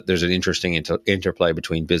so there's an interesting interplay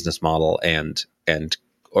between business model and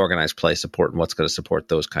organized play support and what's going to support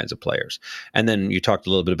those kinds of players. And then you talked a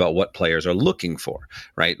little bit about what players are looking for,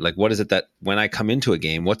 right? Like, what is it that when I come into a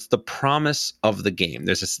game, what's the promise of the game?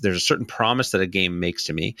 There's a certain promise that a game makes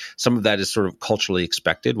to me. Some of that is sort of culturally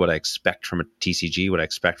expected, what I expect from a TCG, what I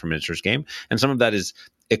expect from a miniatures game. And some of that is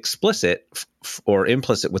explicit or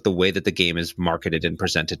implicit with the way that the game is marketed and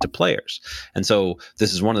presented to players. And so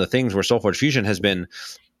this is one of the things where Soulforge Fusion has been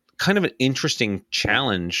kind of an interesting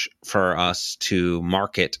challenge for us to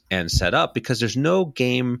market and set up because there's no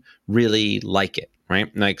game really like it,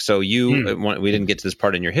 right? Like, so we didn't get to this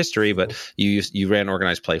part in your history, but you ran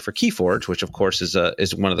organized play for Keyforge, which of course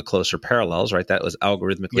is one of the closer parallels, right? That was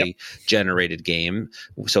algorithmically generated game.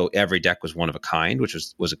 So every deck was one of a kind, which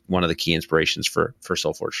was one of the key inspirations for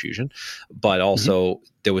Soulforge Fusion, but also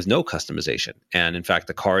there was no customization. And in fact,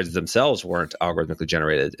 the cards themselves weren't algorithmically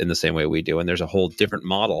generated in the same way we do. And there's a whole different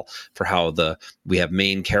model for how we have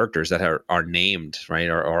main characters that are named, right?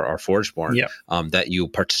 Or are Forgeborn, that you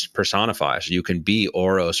personify. So you can be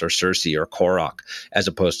Oros or Cersei or Korok, as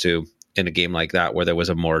opposed to in a game like that, where there was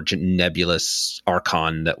a more nebulous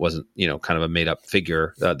archon that wasn't, kind of a made up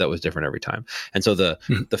figure that was different every time. And so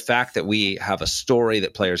the fact that we have a story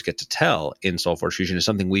that players get to tell in Soulforge Fusion is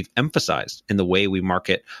something we've emphasized in the way we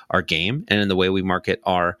market our game and in the way we market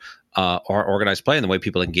our organized play and the way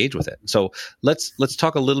people engage with it. So let's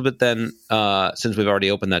talk a little bit then, since we've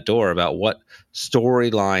already opened that door, about what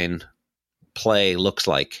storyline play looks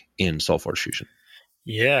like in Soulforge Fusion.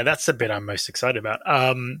 Yeah, that's the bit I'm most excited about.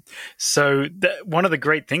 So one of the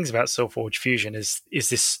great things about Soulforge Fusion is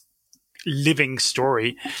this living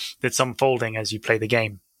story that's unfolding as you play the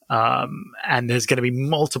game. And there's going to be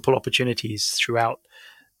multiple opportunities throughout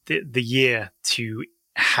the year to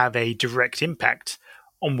have a direct impact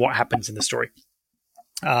on what happens in the story.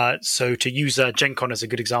 So to use Gen Con as a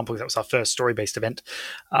good example, that was our first story-based event.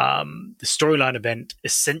 The storyline event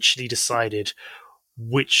essentially decided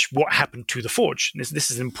what happened to the Forge.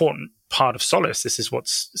 This is an important part of Solace. This is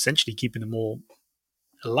what's essentially keeping them all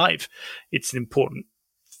alive. It's an important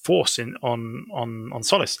force on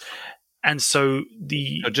Solace. And so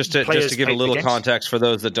just to give a little context for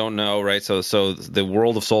those that don't know, right? So the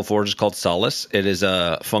world of Soulforge is called Solace. It is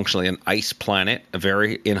functionally an ice planet,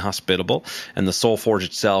 very inhospitable, and the Soulforge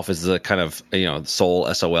itself is the kind of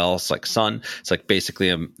Soul SOL. It's like sun. It's like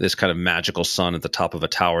basically this kind of magical sun at the top of a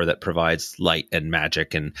tower that provides light and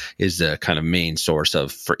magic, and is the kind of main source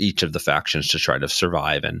for each of the factions to try to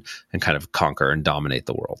survive and kind of conquer and dominate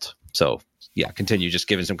the world. So. Yeah, continue just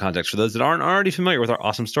giving some context for those that aren't already familiar with our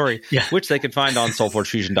awesome story, which they can find on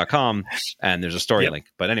soulforgefusion.com, and there's a story link.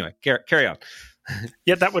 But anyway, carry on.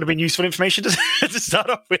 Yeah, that would have been useful information to start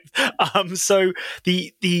off with. So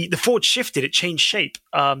the Forge shifted; it changed shape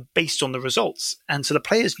based on the results, and so the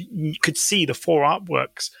players could see the four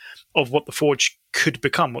artworks of what the Forge could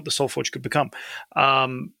become, what the Soulforge could become.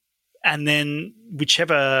 And then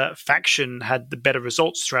whichever faction had the better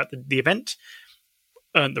results throughout the event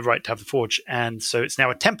earned the right to have the Forge. And so it's now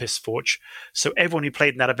a Tempest Forge. So everyone who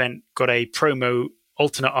played in that event got a promo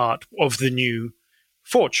alternate art of the new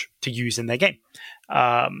Forge to use in their game.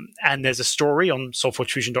 And there's a story on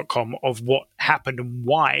soulforgefusion.com of what happened and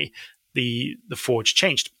why the Forge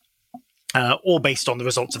changed. All based on the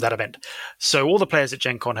results of that event. So all the players at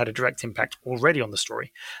Gen Con had a direct impact already on the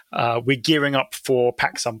story. We're gearing up for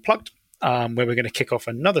PAX Unplugged, where we're going to kick off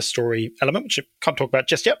another story element, which I can't talk about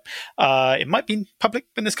just yet. It might be public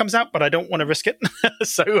when this comes out, but I don't want to risk it.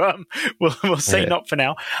 So we'll say not for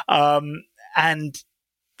now. And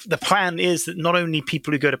the plan is that not only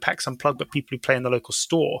people who go to PAX Unplugged, but people who play in the local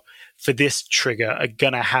store for this trigger are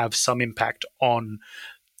going to have some impact on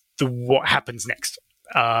what happens next.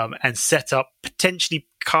 And set up potentially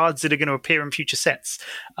cards that are going to appear in future sets,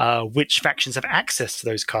 which factions have access to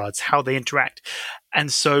those cards, how they interact.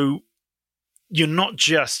 And so you're not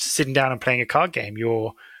just sitting down and playing a card game.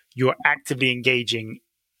 You're actively engaging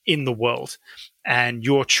in the world, and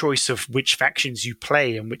your choice of which factions you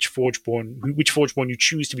play and which Forgeborn you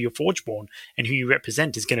choose to be your Forgeborn and who you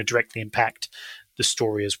represent is going to directly impact the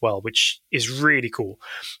story as well, which is really cool.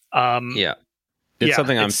 It's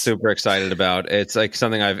something I'm super excited about. It's like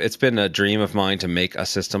something it's been a dream of mine to make a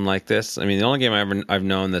system like this. I mean, the only game I've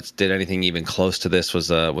known that did anything even close to this was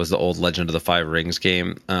the old Legend of the Five Rings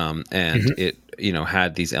game. It,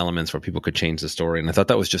 had these elements where people could change the story. And I thought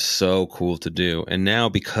that was just so cool to do. And now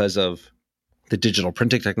because of the digital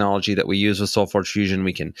printing technology that we use with Soulforge Fusion,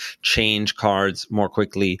 we can change cards more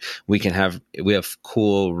quickly. We have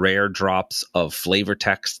cool rare drops of flavor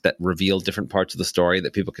text that reveal different parts of the story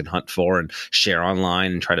that people can hunt for and share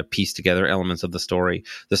online and try to piece together elements of the story.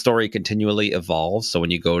 The story continually evolves. So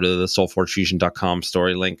when you go to the soulforgefusion.com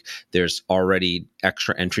story link, there's already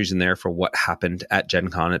extra entries in there for what happened at Gen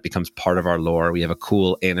Con. It becomes part of our lore. We have a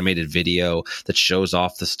cool animated video that shows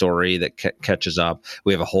off the story that catches up.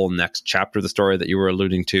 We have a whole next chapter of the story that you were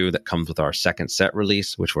alluding to that comes with our second set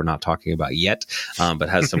release, which we're not talking about yet, but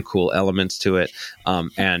has some cool elements to it.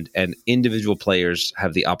 And individual players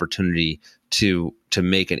have the opportunity to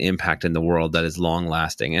make an impact in the world that is long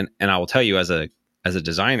lasting. And I will tell you, as a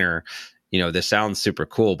designer, this sounds super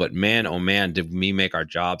cool, but man, oh man, did we make our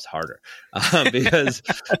jobs harder because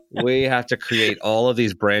we have to create all of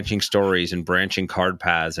these branching stories and branching card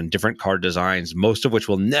paths and different card designs, most of which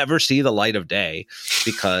will never see the light of day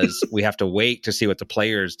because we have to wait to see what the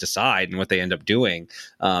players decide and what they end up doing.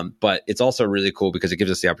 But it's also really cool because it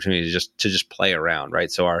gives us the opportunity to just play around, right?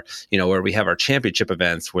 So where we have our championship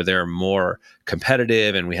events where they're more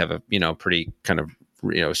competitive and we have a, pretty kind of,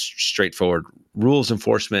 straightforward rules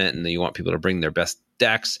enforcement and you want people to bring their best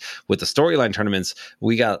decks. With the storyline tournaments,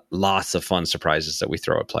 we got lots of fun surprises that we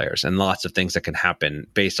throw at players and lots of things that can happen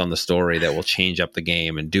based on the story that will change up the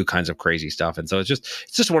game and do kinds of crazy stuff. And so it's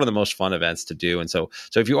just one of the most fun events to do. And so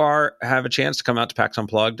if you have a chance to come out to PAX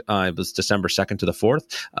Unplugged, it was December 2nd to the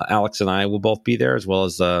 4th. Alex and I will both be there, as well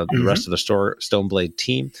as the rest of the Stoneblade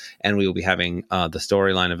team. And we will be having the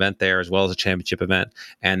storyline event there, as well as a championship event.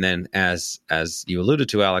 And then as you alluded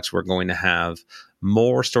to, Alex, we're going to have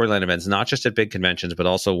more storyline events, not just at big conventions, but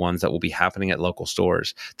also ones that will be happening at local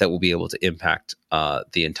stores that will be able to impact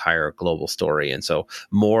the entire global story. And so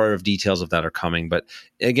more of details of that are coming. But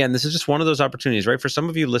again, this is just one of those opportunities, right? For some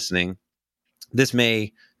of you listening, this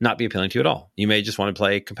may not be appealing to you at all. You may just want to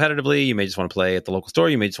play competitively. You may just want to play at the local store.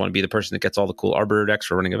 You may just want to be the person that gets all the cool Arbiter decks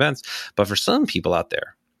for running events. But for some people out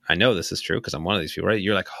there, I know this is true because I'm one of these people, right?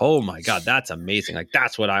 You're like, oh my God, that's amazing. Like,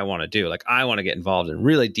 that's what I want to do. Like, I want to get involved and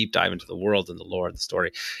really deep dive into the world and the lore of the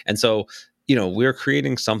story. And so, we're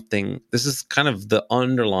creating something. This is kind of the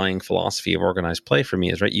underlying philosophy of organized play for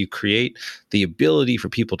me is, right? You create the ability for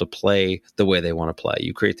people to play the way they want to play.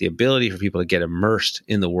 You create the ability for people to get immersed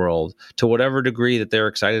in the world to whatever degree that they're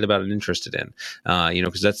excited about and interested in.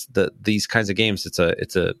 Because that's these kinds of games. It's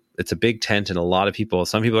a big tent, and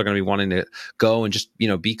some people are going to be wanting to go and just,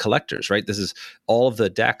 be collectors, right? This is all of the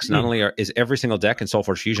decks. Not only is every single deck in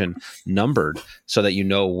Soulforge Fusion numbered so that you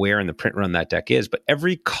know where in the print run that deck is, but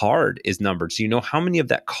every card is numbered. So you know how many of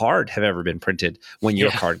that card have ever been printed when your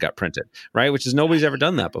card got printed, right? Which is nobody's ever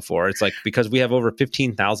done that before. It's like, because we have over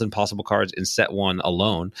 15,000 possible cards in set one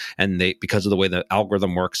alone. And because of the way the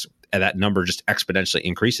algorithm works, and that number just exponentially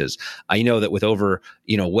increases. I know that with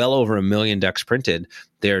well over 1 million decks printed,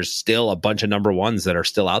 there's still a bunch of number ones that are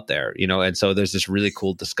still out there, and so there's this really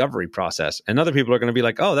cool discovery process. And other people are going to be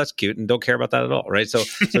like, oh, that's cute, and don't care about that at all, right? So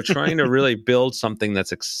trying to really build something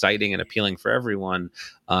that's exciting and appealing for everyone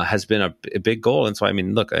has been a big goal. And so, I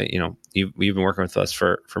mean, look, you've been working with us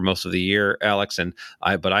for most of the year, Alex,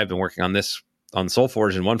 but I've been working on this on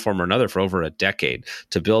Soulforge in one form or another for over a decade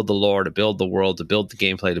to build the lore, to build the world, to build the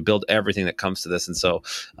gameplay, to build everything that comes to this. And so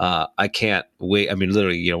I can't wait. I mean,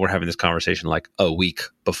 literally, we're having this conversation like a week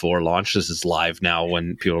before launch. This is live now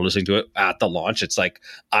when people are listening to it at the launch. It's like,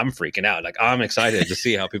 I'm freaking out. Like, I'm excited to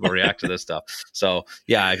see how people react to this stuff. So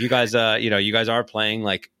yeah, if you guys, you guys are playing,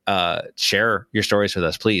 like, share your stories with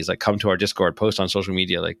us, please. Like, come to our Discord, post on social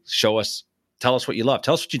media, like, show us. Tell us what you love.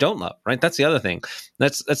 Tell us what you don't love, right? That's the other thing.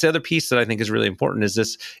 That's the other piece that I think is really important is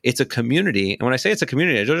this. It's a community. And when I say it's a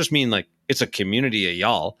community, I don't just mean like it's a community of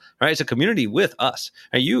y'all, right? It's a community with us.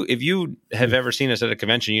 And if you have ever seen us at a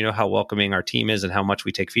convention, you know how welcoming our team is and how much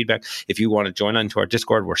we take feedback. If you want to join onto our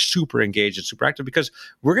Discord, we're super engaged and super active because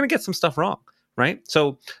we're going to get some stuff wrong, right?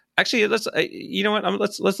 So actually, let's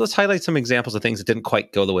let's highlight some examples of things that didn't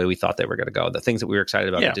quite go the way we thought they were going to go. The things that we were excited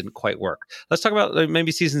about that didn't quite work. Let's talk about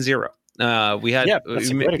maybe season 0. We had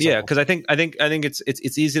because I think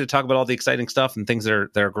it's easy to talk about all the exciting stuff and things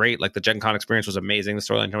that are great. Like the Gen Con experience was amazing, the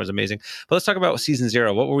storyline was amazing. But let's talk about season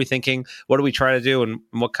 0. What were we thinking? What did we try to do, and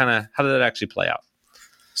how did that actually play out?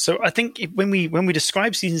 So I think when we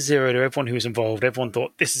described season 0 to everyone who was involved, everyone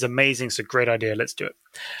thought this is amazing, it's a great idea, let's do it.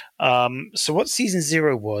 So what season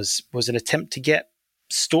 0 was an attempt to get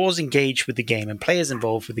stores engaged with the game and players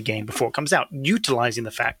involved with the game before it comes out, utilizing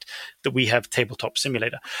the fact that we have Tabletop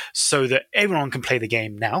Simulator so that everyone can play the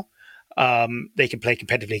game now. They can play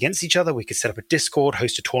competitively against each other. We could set up a Discord,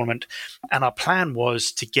 host a tournament. And our plan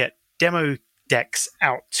was to get demo decks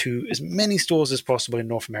out to as many stores as possible in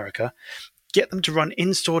North America, get them to run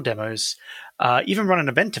in-store demos, even run an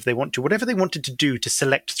event if they want to, whatever they wanted to do to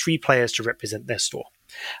select 3 players to represent their store.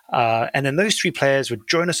 And then those 3 players would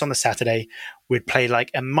join us on the Saturday. We'd play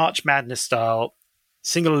like a March Madness style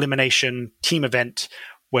single elimination team event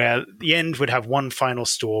where the end would have one final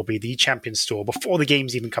store be the champion store before the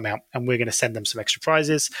games even come out. And we're going to send them some extra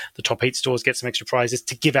prizes. The top 8 stores get some extra prizes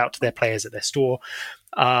to give out to their players at their store,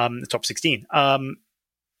 the top 16.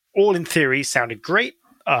 All in theory sounded great.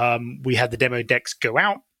 We had the demo decks go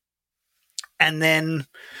out, and then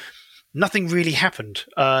nothing really happened.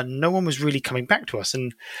 No one was really coming back to us.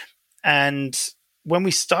 And when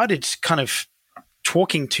we started kind of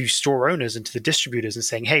talking to store owners and to the distributors and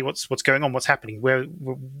saying, hey, what's going on? What's happening?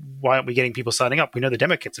 Why aren't we getting people signing up? We know the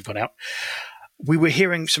demo kits have gone out. We were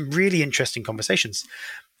hearing some really interesting conversations.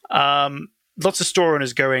 Lots of store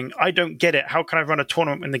owners going, I don't get it. How can I run a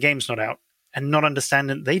tournament when the game's not out? and not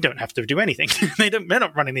understanding that they don't have to do anything. They're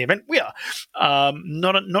not running the event. We are.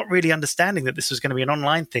 Not really understanding that this was going to be an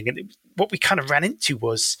online thing. And what we kind of ran into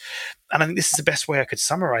was, and I think this is the best way I could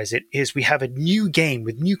summarize it, is we have a new game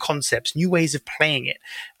with new concepts, new ways of playing it,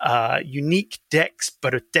 unique decks,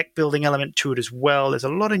 but a deck building element to it as well. There's a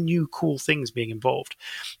lot of new cool things being involved.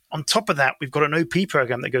 On top of that, we've got an OP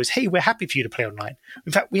program that goes, hey, we're happy for you to play online.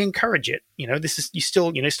 In fact, we encourage it. This is,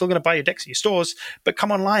 still going to buy your decks at your stores, but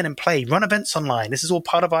come online and play. Run events online. This is all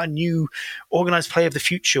part of our new organized play of the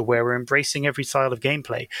future, where we're embracing every style of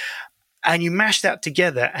gameplay. And you mash that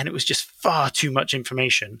together, and it was just far too much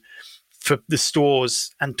information for the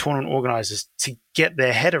stores and tournament organizers to get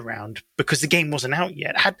their head around, because the game wasn't out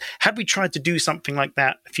yet. Had we tried to do something like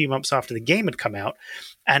that a few months after the game had come out,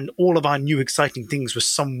 and all of our new exciting things were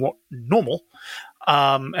somewhat normal,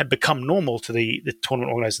 and become normal to the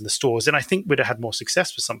tournament organizers and the stores, then I think we'd have had more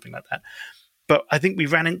success with something like that. But I think we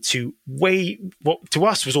ran into what to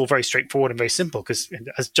us was all very straightforward and very simple, because,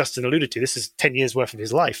 as Justin alluded to, this is 10 years worth of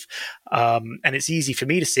his life. And it's easy for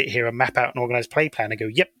me to sit here and map out an organized play plan and go,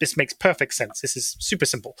 yep, this makes perfect sense. This is super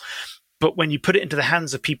simple. But when you put it into the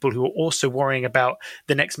hands of people who are also worrying about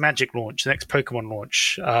the next Magic launch, the next Pokemon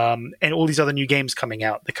launch, and all these other new games coming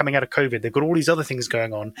out, they're coming out of COVID, they've got all these other things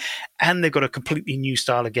going on, and they've got a completely new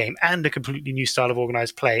style of game and a completely new style of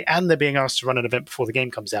organized play, and they're being asked to run an event before the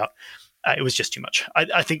game comes out. It was just too much.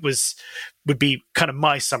 I think would be kind of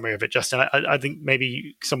my summary of it, Justin. I think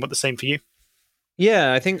maybe somewhat the same for you.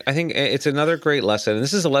 Yeah, I think it's another great lesson. And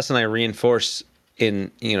this is a lesson I reinforce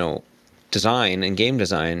in, design and game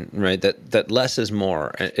design, right? That less is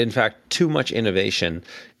more. In fact, too much innovation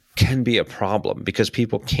can be a problem, because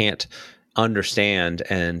people can't understand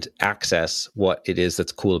and access what it is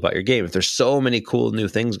that's cool about your game. If there's so many cool new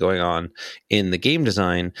things going on in the game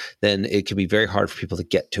design, then it can be very hard for people to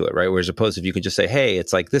get to it, right? Whereas opposed, if you could just say, hey,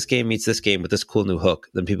 it's like this game meets this game with this cool new hook,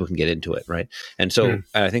 then people can get into it, right? And so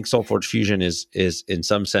I think Soulforge Fusion is in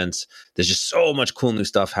some sense, there's just so much cool new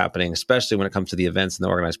stuff happening, especially when it comes to the events and the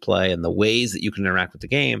organized play and the ways that you can interact with the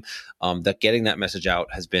game, that getting that message out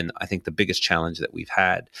has been, I think, the biggest challenge that we've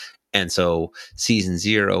had. And so season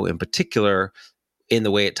 0 in particular, in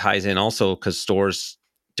the way it ties in also, because stores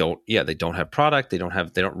they don't have product. They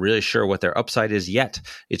don't really sure what their upside is yet.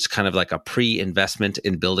 It's kind of like a pre-investment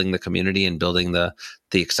in building the community and building the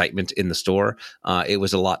excitement in the store. It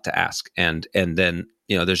was a lot to ask. And then,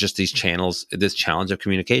 there's just these channels, this challenge of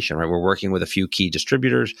communication, right? We're working with a few key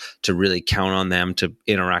distributors to really count on them to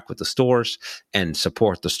interact with the stores and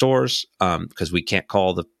support the stores, because we can't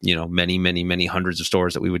call the, many, many, many hundreds of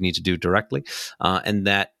stores that we would need to do directly. And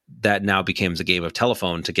that now becomes a game of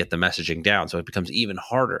telephone to get the messaging down. So it becomes even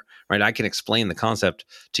harder, right? I can explain the concept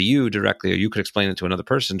to you directly, or you could explain it to another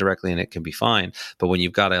person directly, and it can be fine. But when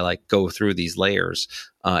you've got to go through these layers,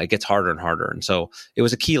 it gets harder and harder. And so it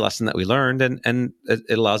was a key lesson that we learned, and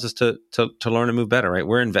it allows us to learn and move better, right?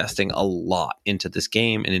 We're investing a lot into this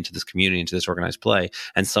game and into this community, into this organized play.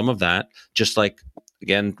 And some of that, just like,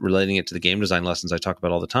 again, relating it to the game design lessons I talk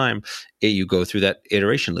about all the time, you go through that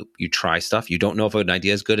iteration loop. You try stuff. You don't know if an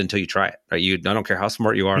idea is good until you try it, right? I don't care how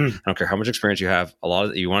smart you are. I don't care how much experience you have.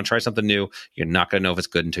 You want to try something new, you're not going to know if it's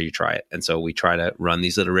good until you try it. And so we try to run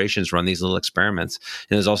these iterations, run these little experiments.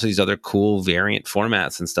 And there's also these other cool variant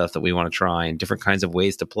formats and stuff that we want to try, and different kinds of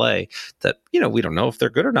ways to play that, we don't know if they're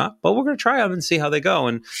good or not, but we're going to try them and see how they go.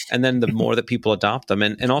 And then the more that people adopt them,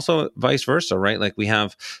 and also vice versa, right? Like, we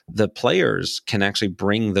have the players can actually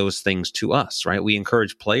bring those things to us, right? We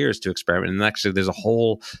encourage players to experiment. And actually, there's a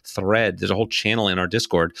whole thread, there's a whole channel in our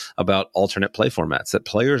Discord about alternate play formats that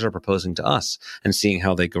players are proposing to us and seeing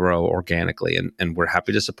how they grow organically. And we're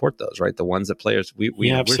happy to support those, right? The ones that players,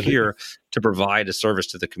 we're here to provide a service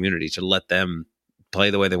to the community, to let them play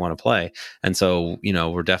the way they want to play. And so,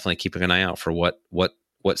 we're definitely keeping an eye out for what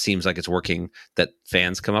seems like it's working that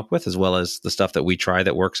fans come up with, as well as the stuff that we try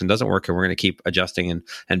that works and doesn't work, and we're going to keep adjusting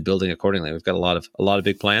and building accordingly. We've got a lot of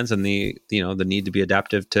big plans, and the need to be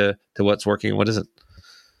adaptive to what's working and what isn't.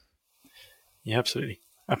 Yeah, absolutely.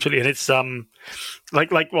 And it's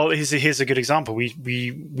well, here's a good example.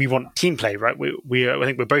 We want team play, right? I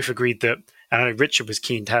think we're both agreed that, and I know Richard was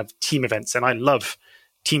keen to have team events, and I love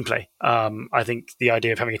team play. I think the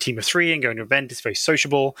idea of having a team of 3 and going to an event is very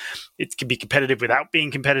sociable. It can be competitive without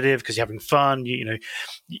being competitive, because you're having fun. The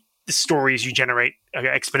stories you generate are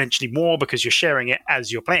exponentially more because you're sharing it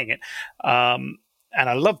as you're playing it. And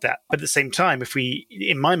I love that. But at the same time,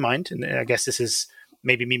 in my mind, and I guess this is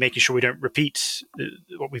maybe me making sure we don't repeat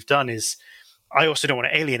what we've done, is I also don't want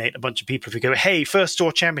to alienate a bunch of people if we go, hey, first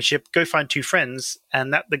store championship, go find 2 friends,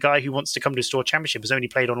 and that the guy who wants to come to store championship has only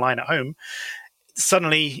played online at home.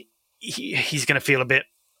 Suddenly he's going to feel a bit,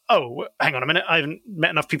 oh, hang on a minute, I haven't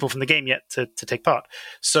met enough people from the game yet to take part.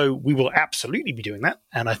 So we will absolutely be doing that.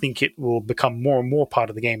 And I think it will become more and more part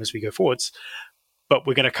of the game as we go forwards. But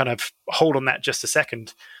we're going to kind of hold on that just a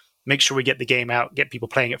second, make sure we get the game out, get people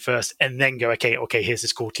playing it first, and then go, okay, here's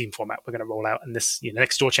this core team format we're going to roll out. And this,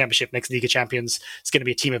 next door championship, next League of Champions, it's going to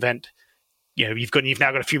be a team event. You've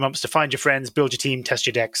now got a few months to find your friends, build your team, test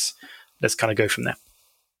your decks. Let's kind of go from there.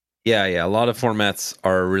 Yeah. A lot of formats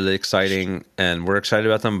are really exciting, and we're excited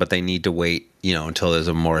about them, but they need to wait, until there's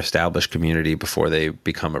a more established community before they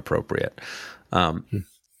become appropriate.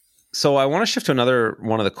 So I want to shift to another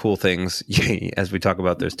one of the cool things. As we talk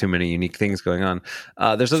about, there's too many unique things going on.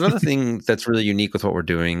 There's another thing that's really unique with what we're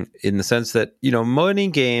doing, in the sense that, many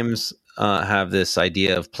games have this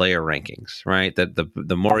idea of player rankings, right? That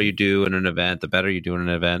the more you do in an event, the better you do in an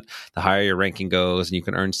event, the higher your ranking goes, and you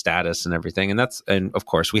can earn status and everything. And of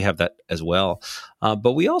course we have that as well.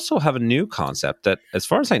 But we also have a new concept that, as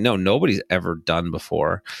far as I know, nobody's ever done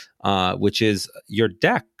before, which is your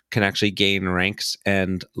deck can actually gain ranks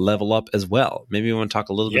and level up as well. Maybe you want to talk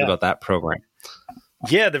a little bit about that program.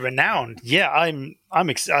 Yeah, the Renowned. Yeah, I'm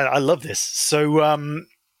excited. I love this. So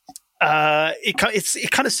it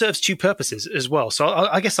kind of serves two purposes as well. So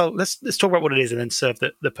I guess let's talk about what it is and then serve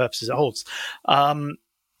the purposes it holds. So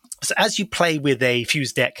as you play with a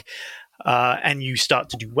fused deck and you start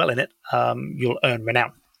to do well in it, you'll earn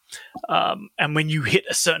Renown. And when you hit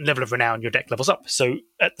a certain level of Renown, your deck levels up. So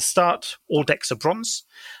at the start, all decks are bronze.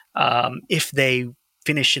 If they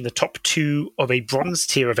finish in the top 2 of a bronze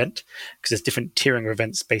tier event, because there's different tiering of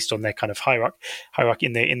events based on their kind of hierarchy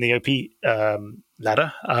in the OP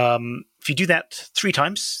ladder. If you do that 3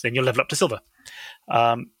 times, then you'll level up to silver.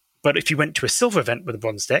 But if you went to a silver event with a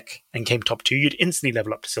bronze deck and came top 2, you'd instantly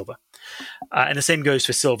level up to silver. And the same goes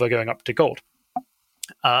for silver going up to gold.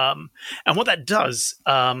 And what that does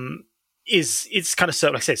is it's kind of,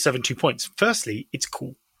 like I said, 7 points. Firstly, it's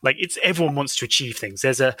cool. Like, everyone wants to achieve things.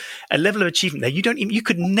 There's a level of achievement there. You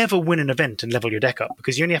could never win an event and level your deck up,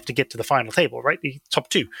 because you only have to get to the final table, right? The top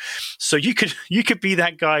 2. So you could be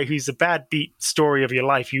that guy who's a bad beat story of your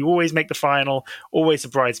life. You always make the final, always a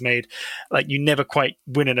bridesmaid. Like, you never quite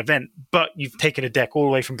win an event, but you've taken a deck all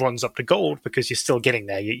the way from bronze up to gold because you're still getting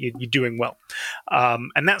there. You're doing well.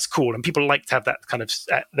 And that's cool. And people like to have that kind of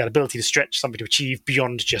that ability to stretch something to achieve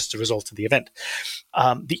beyond just the result of the event.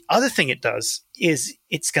 The other thing it does is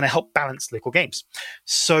it's going to help balance local games.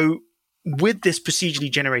 So with this procedurally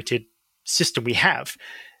generated system we have,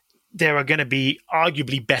 there are going to be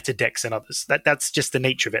arguably better decks than others. That's just the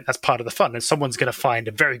nature of it. That's part of the fun. And someone's going to find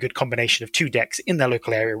a very good combination of 2 decks in their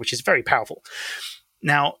local area, which is very powerful.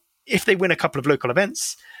 Now, if they win a couple of local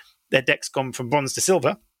events, their deck's gone from bronze to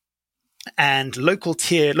silver, and local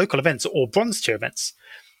events are all bronze tier events.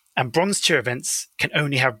 And bronze tier events can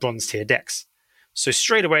only have bronze tier decks. So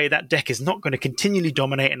straight away, that deck is not going to continually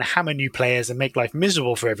dominate and hammer new players and make life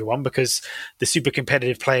miserable for everyone because the super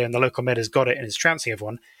competitive player in the local meta has got it and is trouncing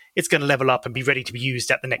everyone. It's going to level up and be ready to be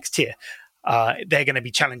used at the next tier. They're going to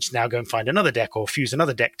be challenged now, go and find another deck or fuse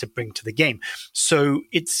another deck to bring to the game. So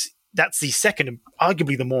that's the second and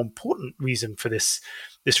arguably the more important reason for this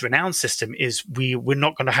Renown system is we're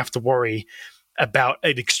not going to have to worry about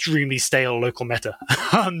an extremely stale local meta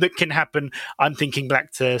that can happen. I'm thinking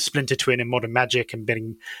back to Splinter Twin in Modern Magic and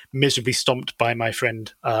getting miserably stomped by my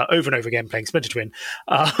friend over and over again playing Splinter Twin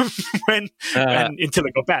until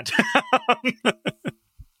it got banned.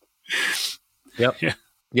 Yep.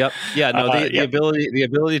 Yeah. No, the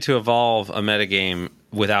ability to evolve a metagame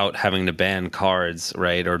without having to ban cards,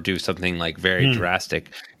 right, or do something like very drastic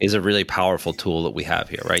is a really powerful tool that we have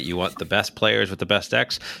here, right? You want the best players with the best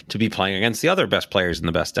decks to be playing against the other best players in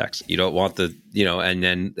the best decks. You don't want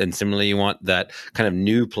and similarly, you want that kind of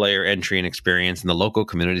new player entry and experience in the local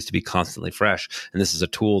communities to be constantly fresh. And this is a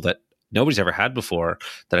tool that nobody's ever had before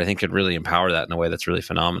that I think could really empower that in a way that's really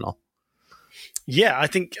phenomenal. Yeah, I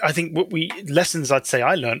think what lessons I'd say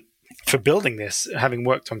I learned for building this, having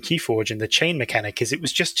worked on Keyforge and the chain mechanic, is it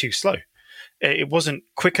was just too slow. It wasn't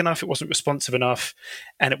quick enough, it wasn't responsive enough,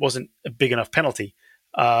 and it wasn't a big enough penalty.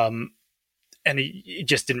 And it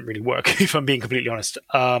just didn't really work, if I'm being completely honest.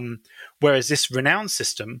 Whereas this Renown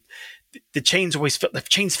system, the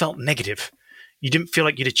chains felt negative. You didn't feel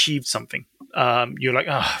like you'd achieved something. You're like,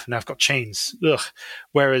 now I've got chains. Ugh.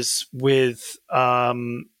 Whereas with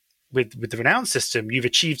the Renown system, you've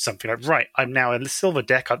achieved something. Like, right, I'm now a silver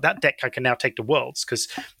deck. That deck I can now take to Worlds, because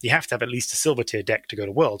you have to have at least a silver tier deck to go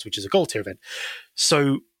to Worlds, which is a gold tier event.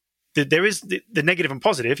 So there is the negative and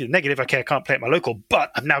positive. The negative, okay, I can't play at my local,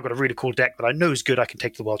 but I've now got a really cool deck that I know is good. I can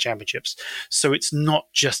take to the World Championships. So it's not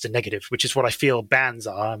just a negative, which is what I feel bans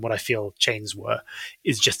are and what I feel chains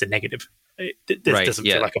is just a negative. This doesn't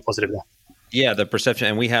feel like a positive there. Yeah, the perception,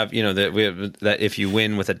 and we have that if you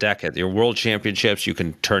win with a deck at your world championships, you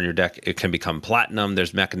can turn your deck. It can become platinum.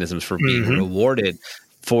 There's mechanisms for being rewarded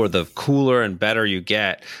for the cooler and better you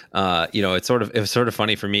get. It was sort of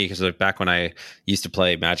funny for me because like back when I used to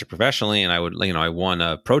play Magic professionally, and I won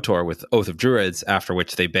a Pro Tour with Oath of Druids, after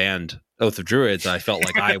which they banned Oath of Druids. I felt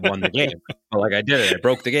like I won the game, but like I did it, I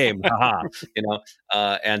broke the game, haha.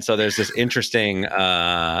 And so there's this interesting.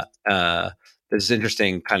 There's this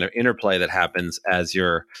interesting kind of interplay that happens as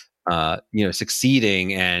you're,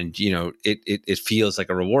 succeeding, and it feels like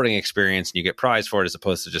a rewarding experience, and you get prize for it, as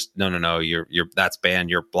opposed to just no, you're that's banned,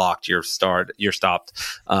 you're blocked, you're stopped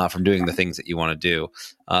from doing the things that you want to do.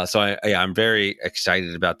 So I'm very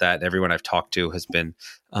excited about that. And everyone I've talked to has been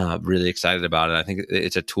really excited about it. I think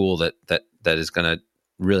it's a tool that is going to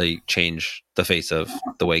really change the face of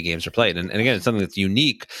the way games are played. And again, it's something that's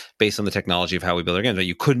unique based on the technology of how we build our games. But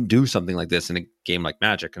you couldn't do something like this in a game like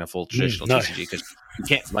Magic, in a full traditional TCG, because you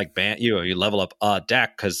can't like ban you level up a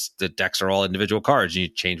deck because the decks are all individual cards. You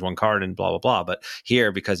change one card and blah blah blah. But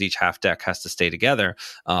here, because each half deck has to stay together,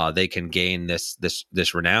 they can gain this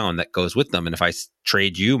renown that goes with them. And if I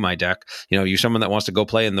trade you my deck, you're someone that wants to go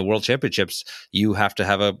play in the World Championships, you have to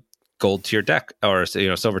have a gold tier deck, or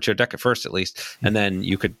silver tier deck at first, at least, and then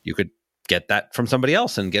you could get that from somebody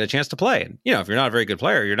else and get a chance to play. And if you're not a very good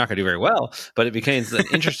player, you're not going to do very well. But it becomes an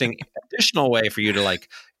interesting additional way for you to like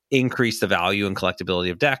increase the value and collectability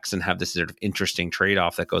of decks and have this sort of interesting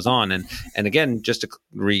trade-off that goes on. And again, just to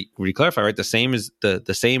re-clarify, right,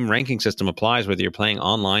 the same ranking system applies whether you're playing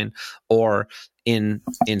online or in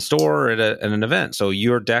store at an event. So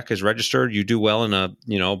your deck is registered, you do well in a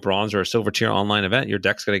bronze or a silver tier online event, your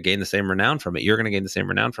deck's going to gain the same renown from it. You're going to gain the same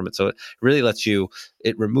renown from it. So it really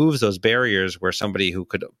it removes those barriers where somebody who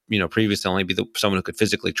could previously only be someone who could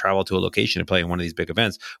physically travel to a location and play in one of these big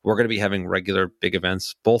events. We're going to be having regular big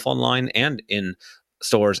events both online and in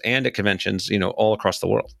stores and at conventions, all across the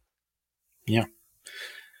world. Yeah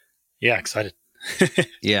excited.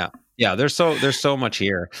 Yeah, there's so much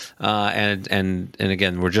here, and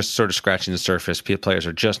again, we're just sort of scratching the surface. Players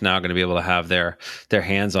are just now going to be able to have their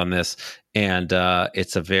hands on this, and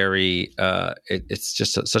it's a very it's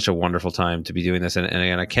just such a wonderful time to be doing this. And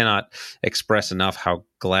again, I cannot express enough how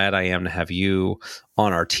glad I am to have you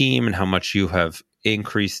on our team and how much you have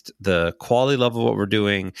increased the quality level of what we're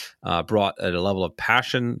doing, brought at a level of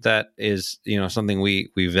passion that is, something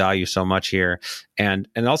we value so much here. And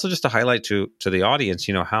also just to highlight to the audience,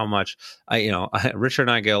 how much Richard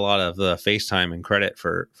and I get a lot of the FaceTime and credit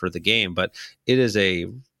for the game, but it is a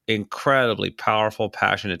incredibly powerful,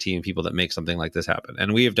 passionate team of people that make something like this happen.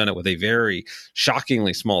 And we have done it with a very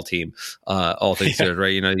shockingly small team, all things considered,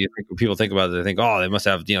 right? When people think about it, they think, oh, they must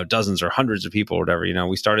have, dozens or hundreds of people or whatever.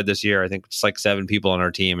 We started this year, I think it's like 7 people on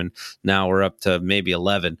our team, and now we're up to maybe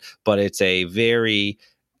 11. But it's a very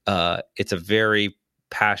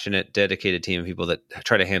passionate, dedicated team of people that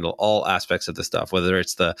try to handle all aspects of the stuff, whether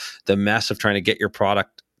it's the mess of trying to get your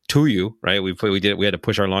product to you, right? We had to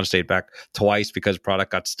push our launch date back twice because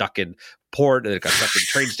product got stuck in port, and it got stuck in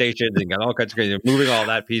train stations, and got all kinds of crazy, moving all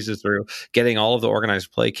that pieces through, getting all of the organized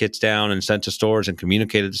play kits down and sent to stores and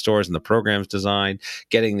communicated to stores, and the programs designed,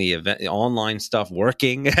 getting the online stuff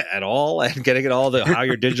working at all, and getting it all how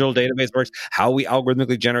your digital database works, how we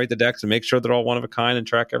algorithmically generate the decks and make sure they're all one of a kind and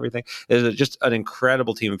track everything. It's just an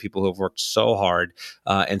incredible team of people who have worked so hard.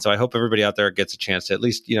 And so I hope everybody out there gets a chance to at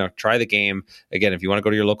least, try the game. Again, if you want to go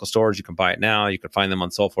to your local stores, you can buy it now. You can find them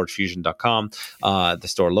on soulforgefusion.com, the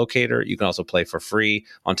store locator. You can also play for free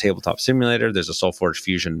on Tabletop Simulator. There's a Soulforge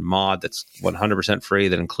Fusion mod that's 100% free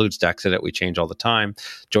that includes decks in it. We change all the time.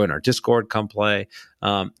 Join our Discord, come play.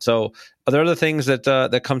 So are there other things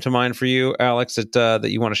that come to mind for you, Alex, that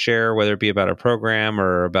you want to share, whether it be about our program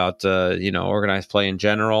or about organized play in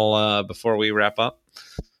general, before we wrap up?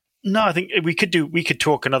 No, I think we could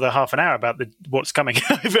talk another half an hour about what's coming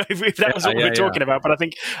if that was what we were talking about. But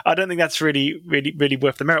I don't think that's really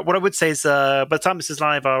worth the merit. What I would say is, by the time this is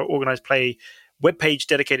live, our organized play webpage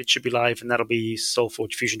dedicated should be live, and that'll be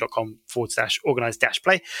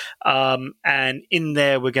soulforgefusion.com/organized-play. And in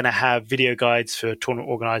there, we're going to have video guides for tournament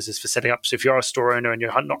organizers for setting up. So if you're a store owner and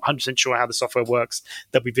you're not 100% sure how the software works,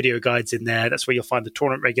 there'll be video guides in there. That's where you'll find the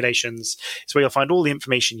tournament regulations. It's where you'll find all the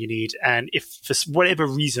information you need. And if for whatever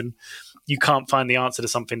reason you can't find the answer to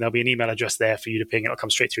something, there'll be an email address there for you to ping. It'll come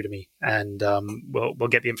straight through to me, and we'll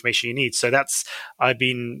get the information you need. So I've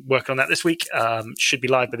been working on that this week. Should be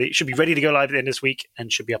live, but it should be ready to go live at the end of this week,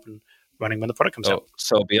 and should be up and running when the product comes out.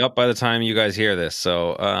 So it'll be up by the time you guys hear this.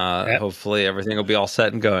 So hopefully everything will be all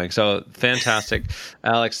set and going. So fantastic.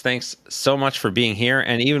 Alex, thanks so much for being here.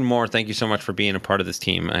 And even more, thank you so much for being a part of this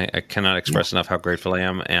team. I cannot express enough how grateful I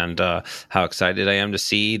am and how excited I am to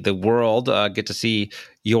see the world get to see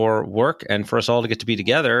your work and for us all to get to be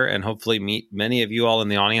together and hopefully meet many of you all in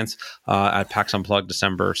the audience at PAX Unplugged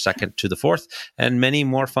December 2nd to the 4th and many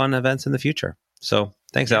more fun events in the future. So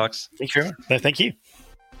thanks, Alex. Thank you. Thank you.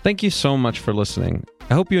 Thank you so much for listening.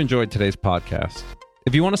 I hope you enjoyed today's podcast.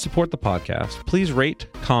 If you want to support the podcast, please rate,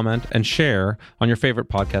 comment, and share on your favorite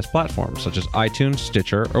podcast platforms such as iTunes,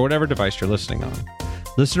 Stitcher, or whatever device you're listening on.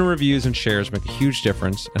 Listener reviews and shares make a huge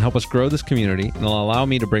difference and help us grow this community and will allow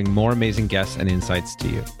me to bring more amazing guests and insights to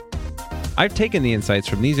you. I've taken the insights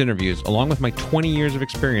from these interviews along with my 20 years of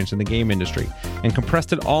experience in the game industry and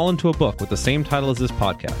compressed it all into a book with the same title as this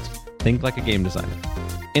podcast, Think Like a Game Designer.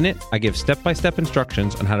 In it, I give step-by-step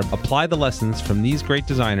instructions on how to apply the lessons from these great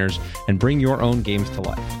designers and bring your own games to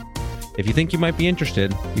life. If you think you might be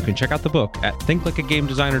interested, you can check out the book at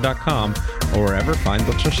thinklikeagamedesigner.com or wherever fine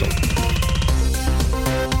books are sold.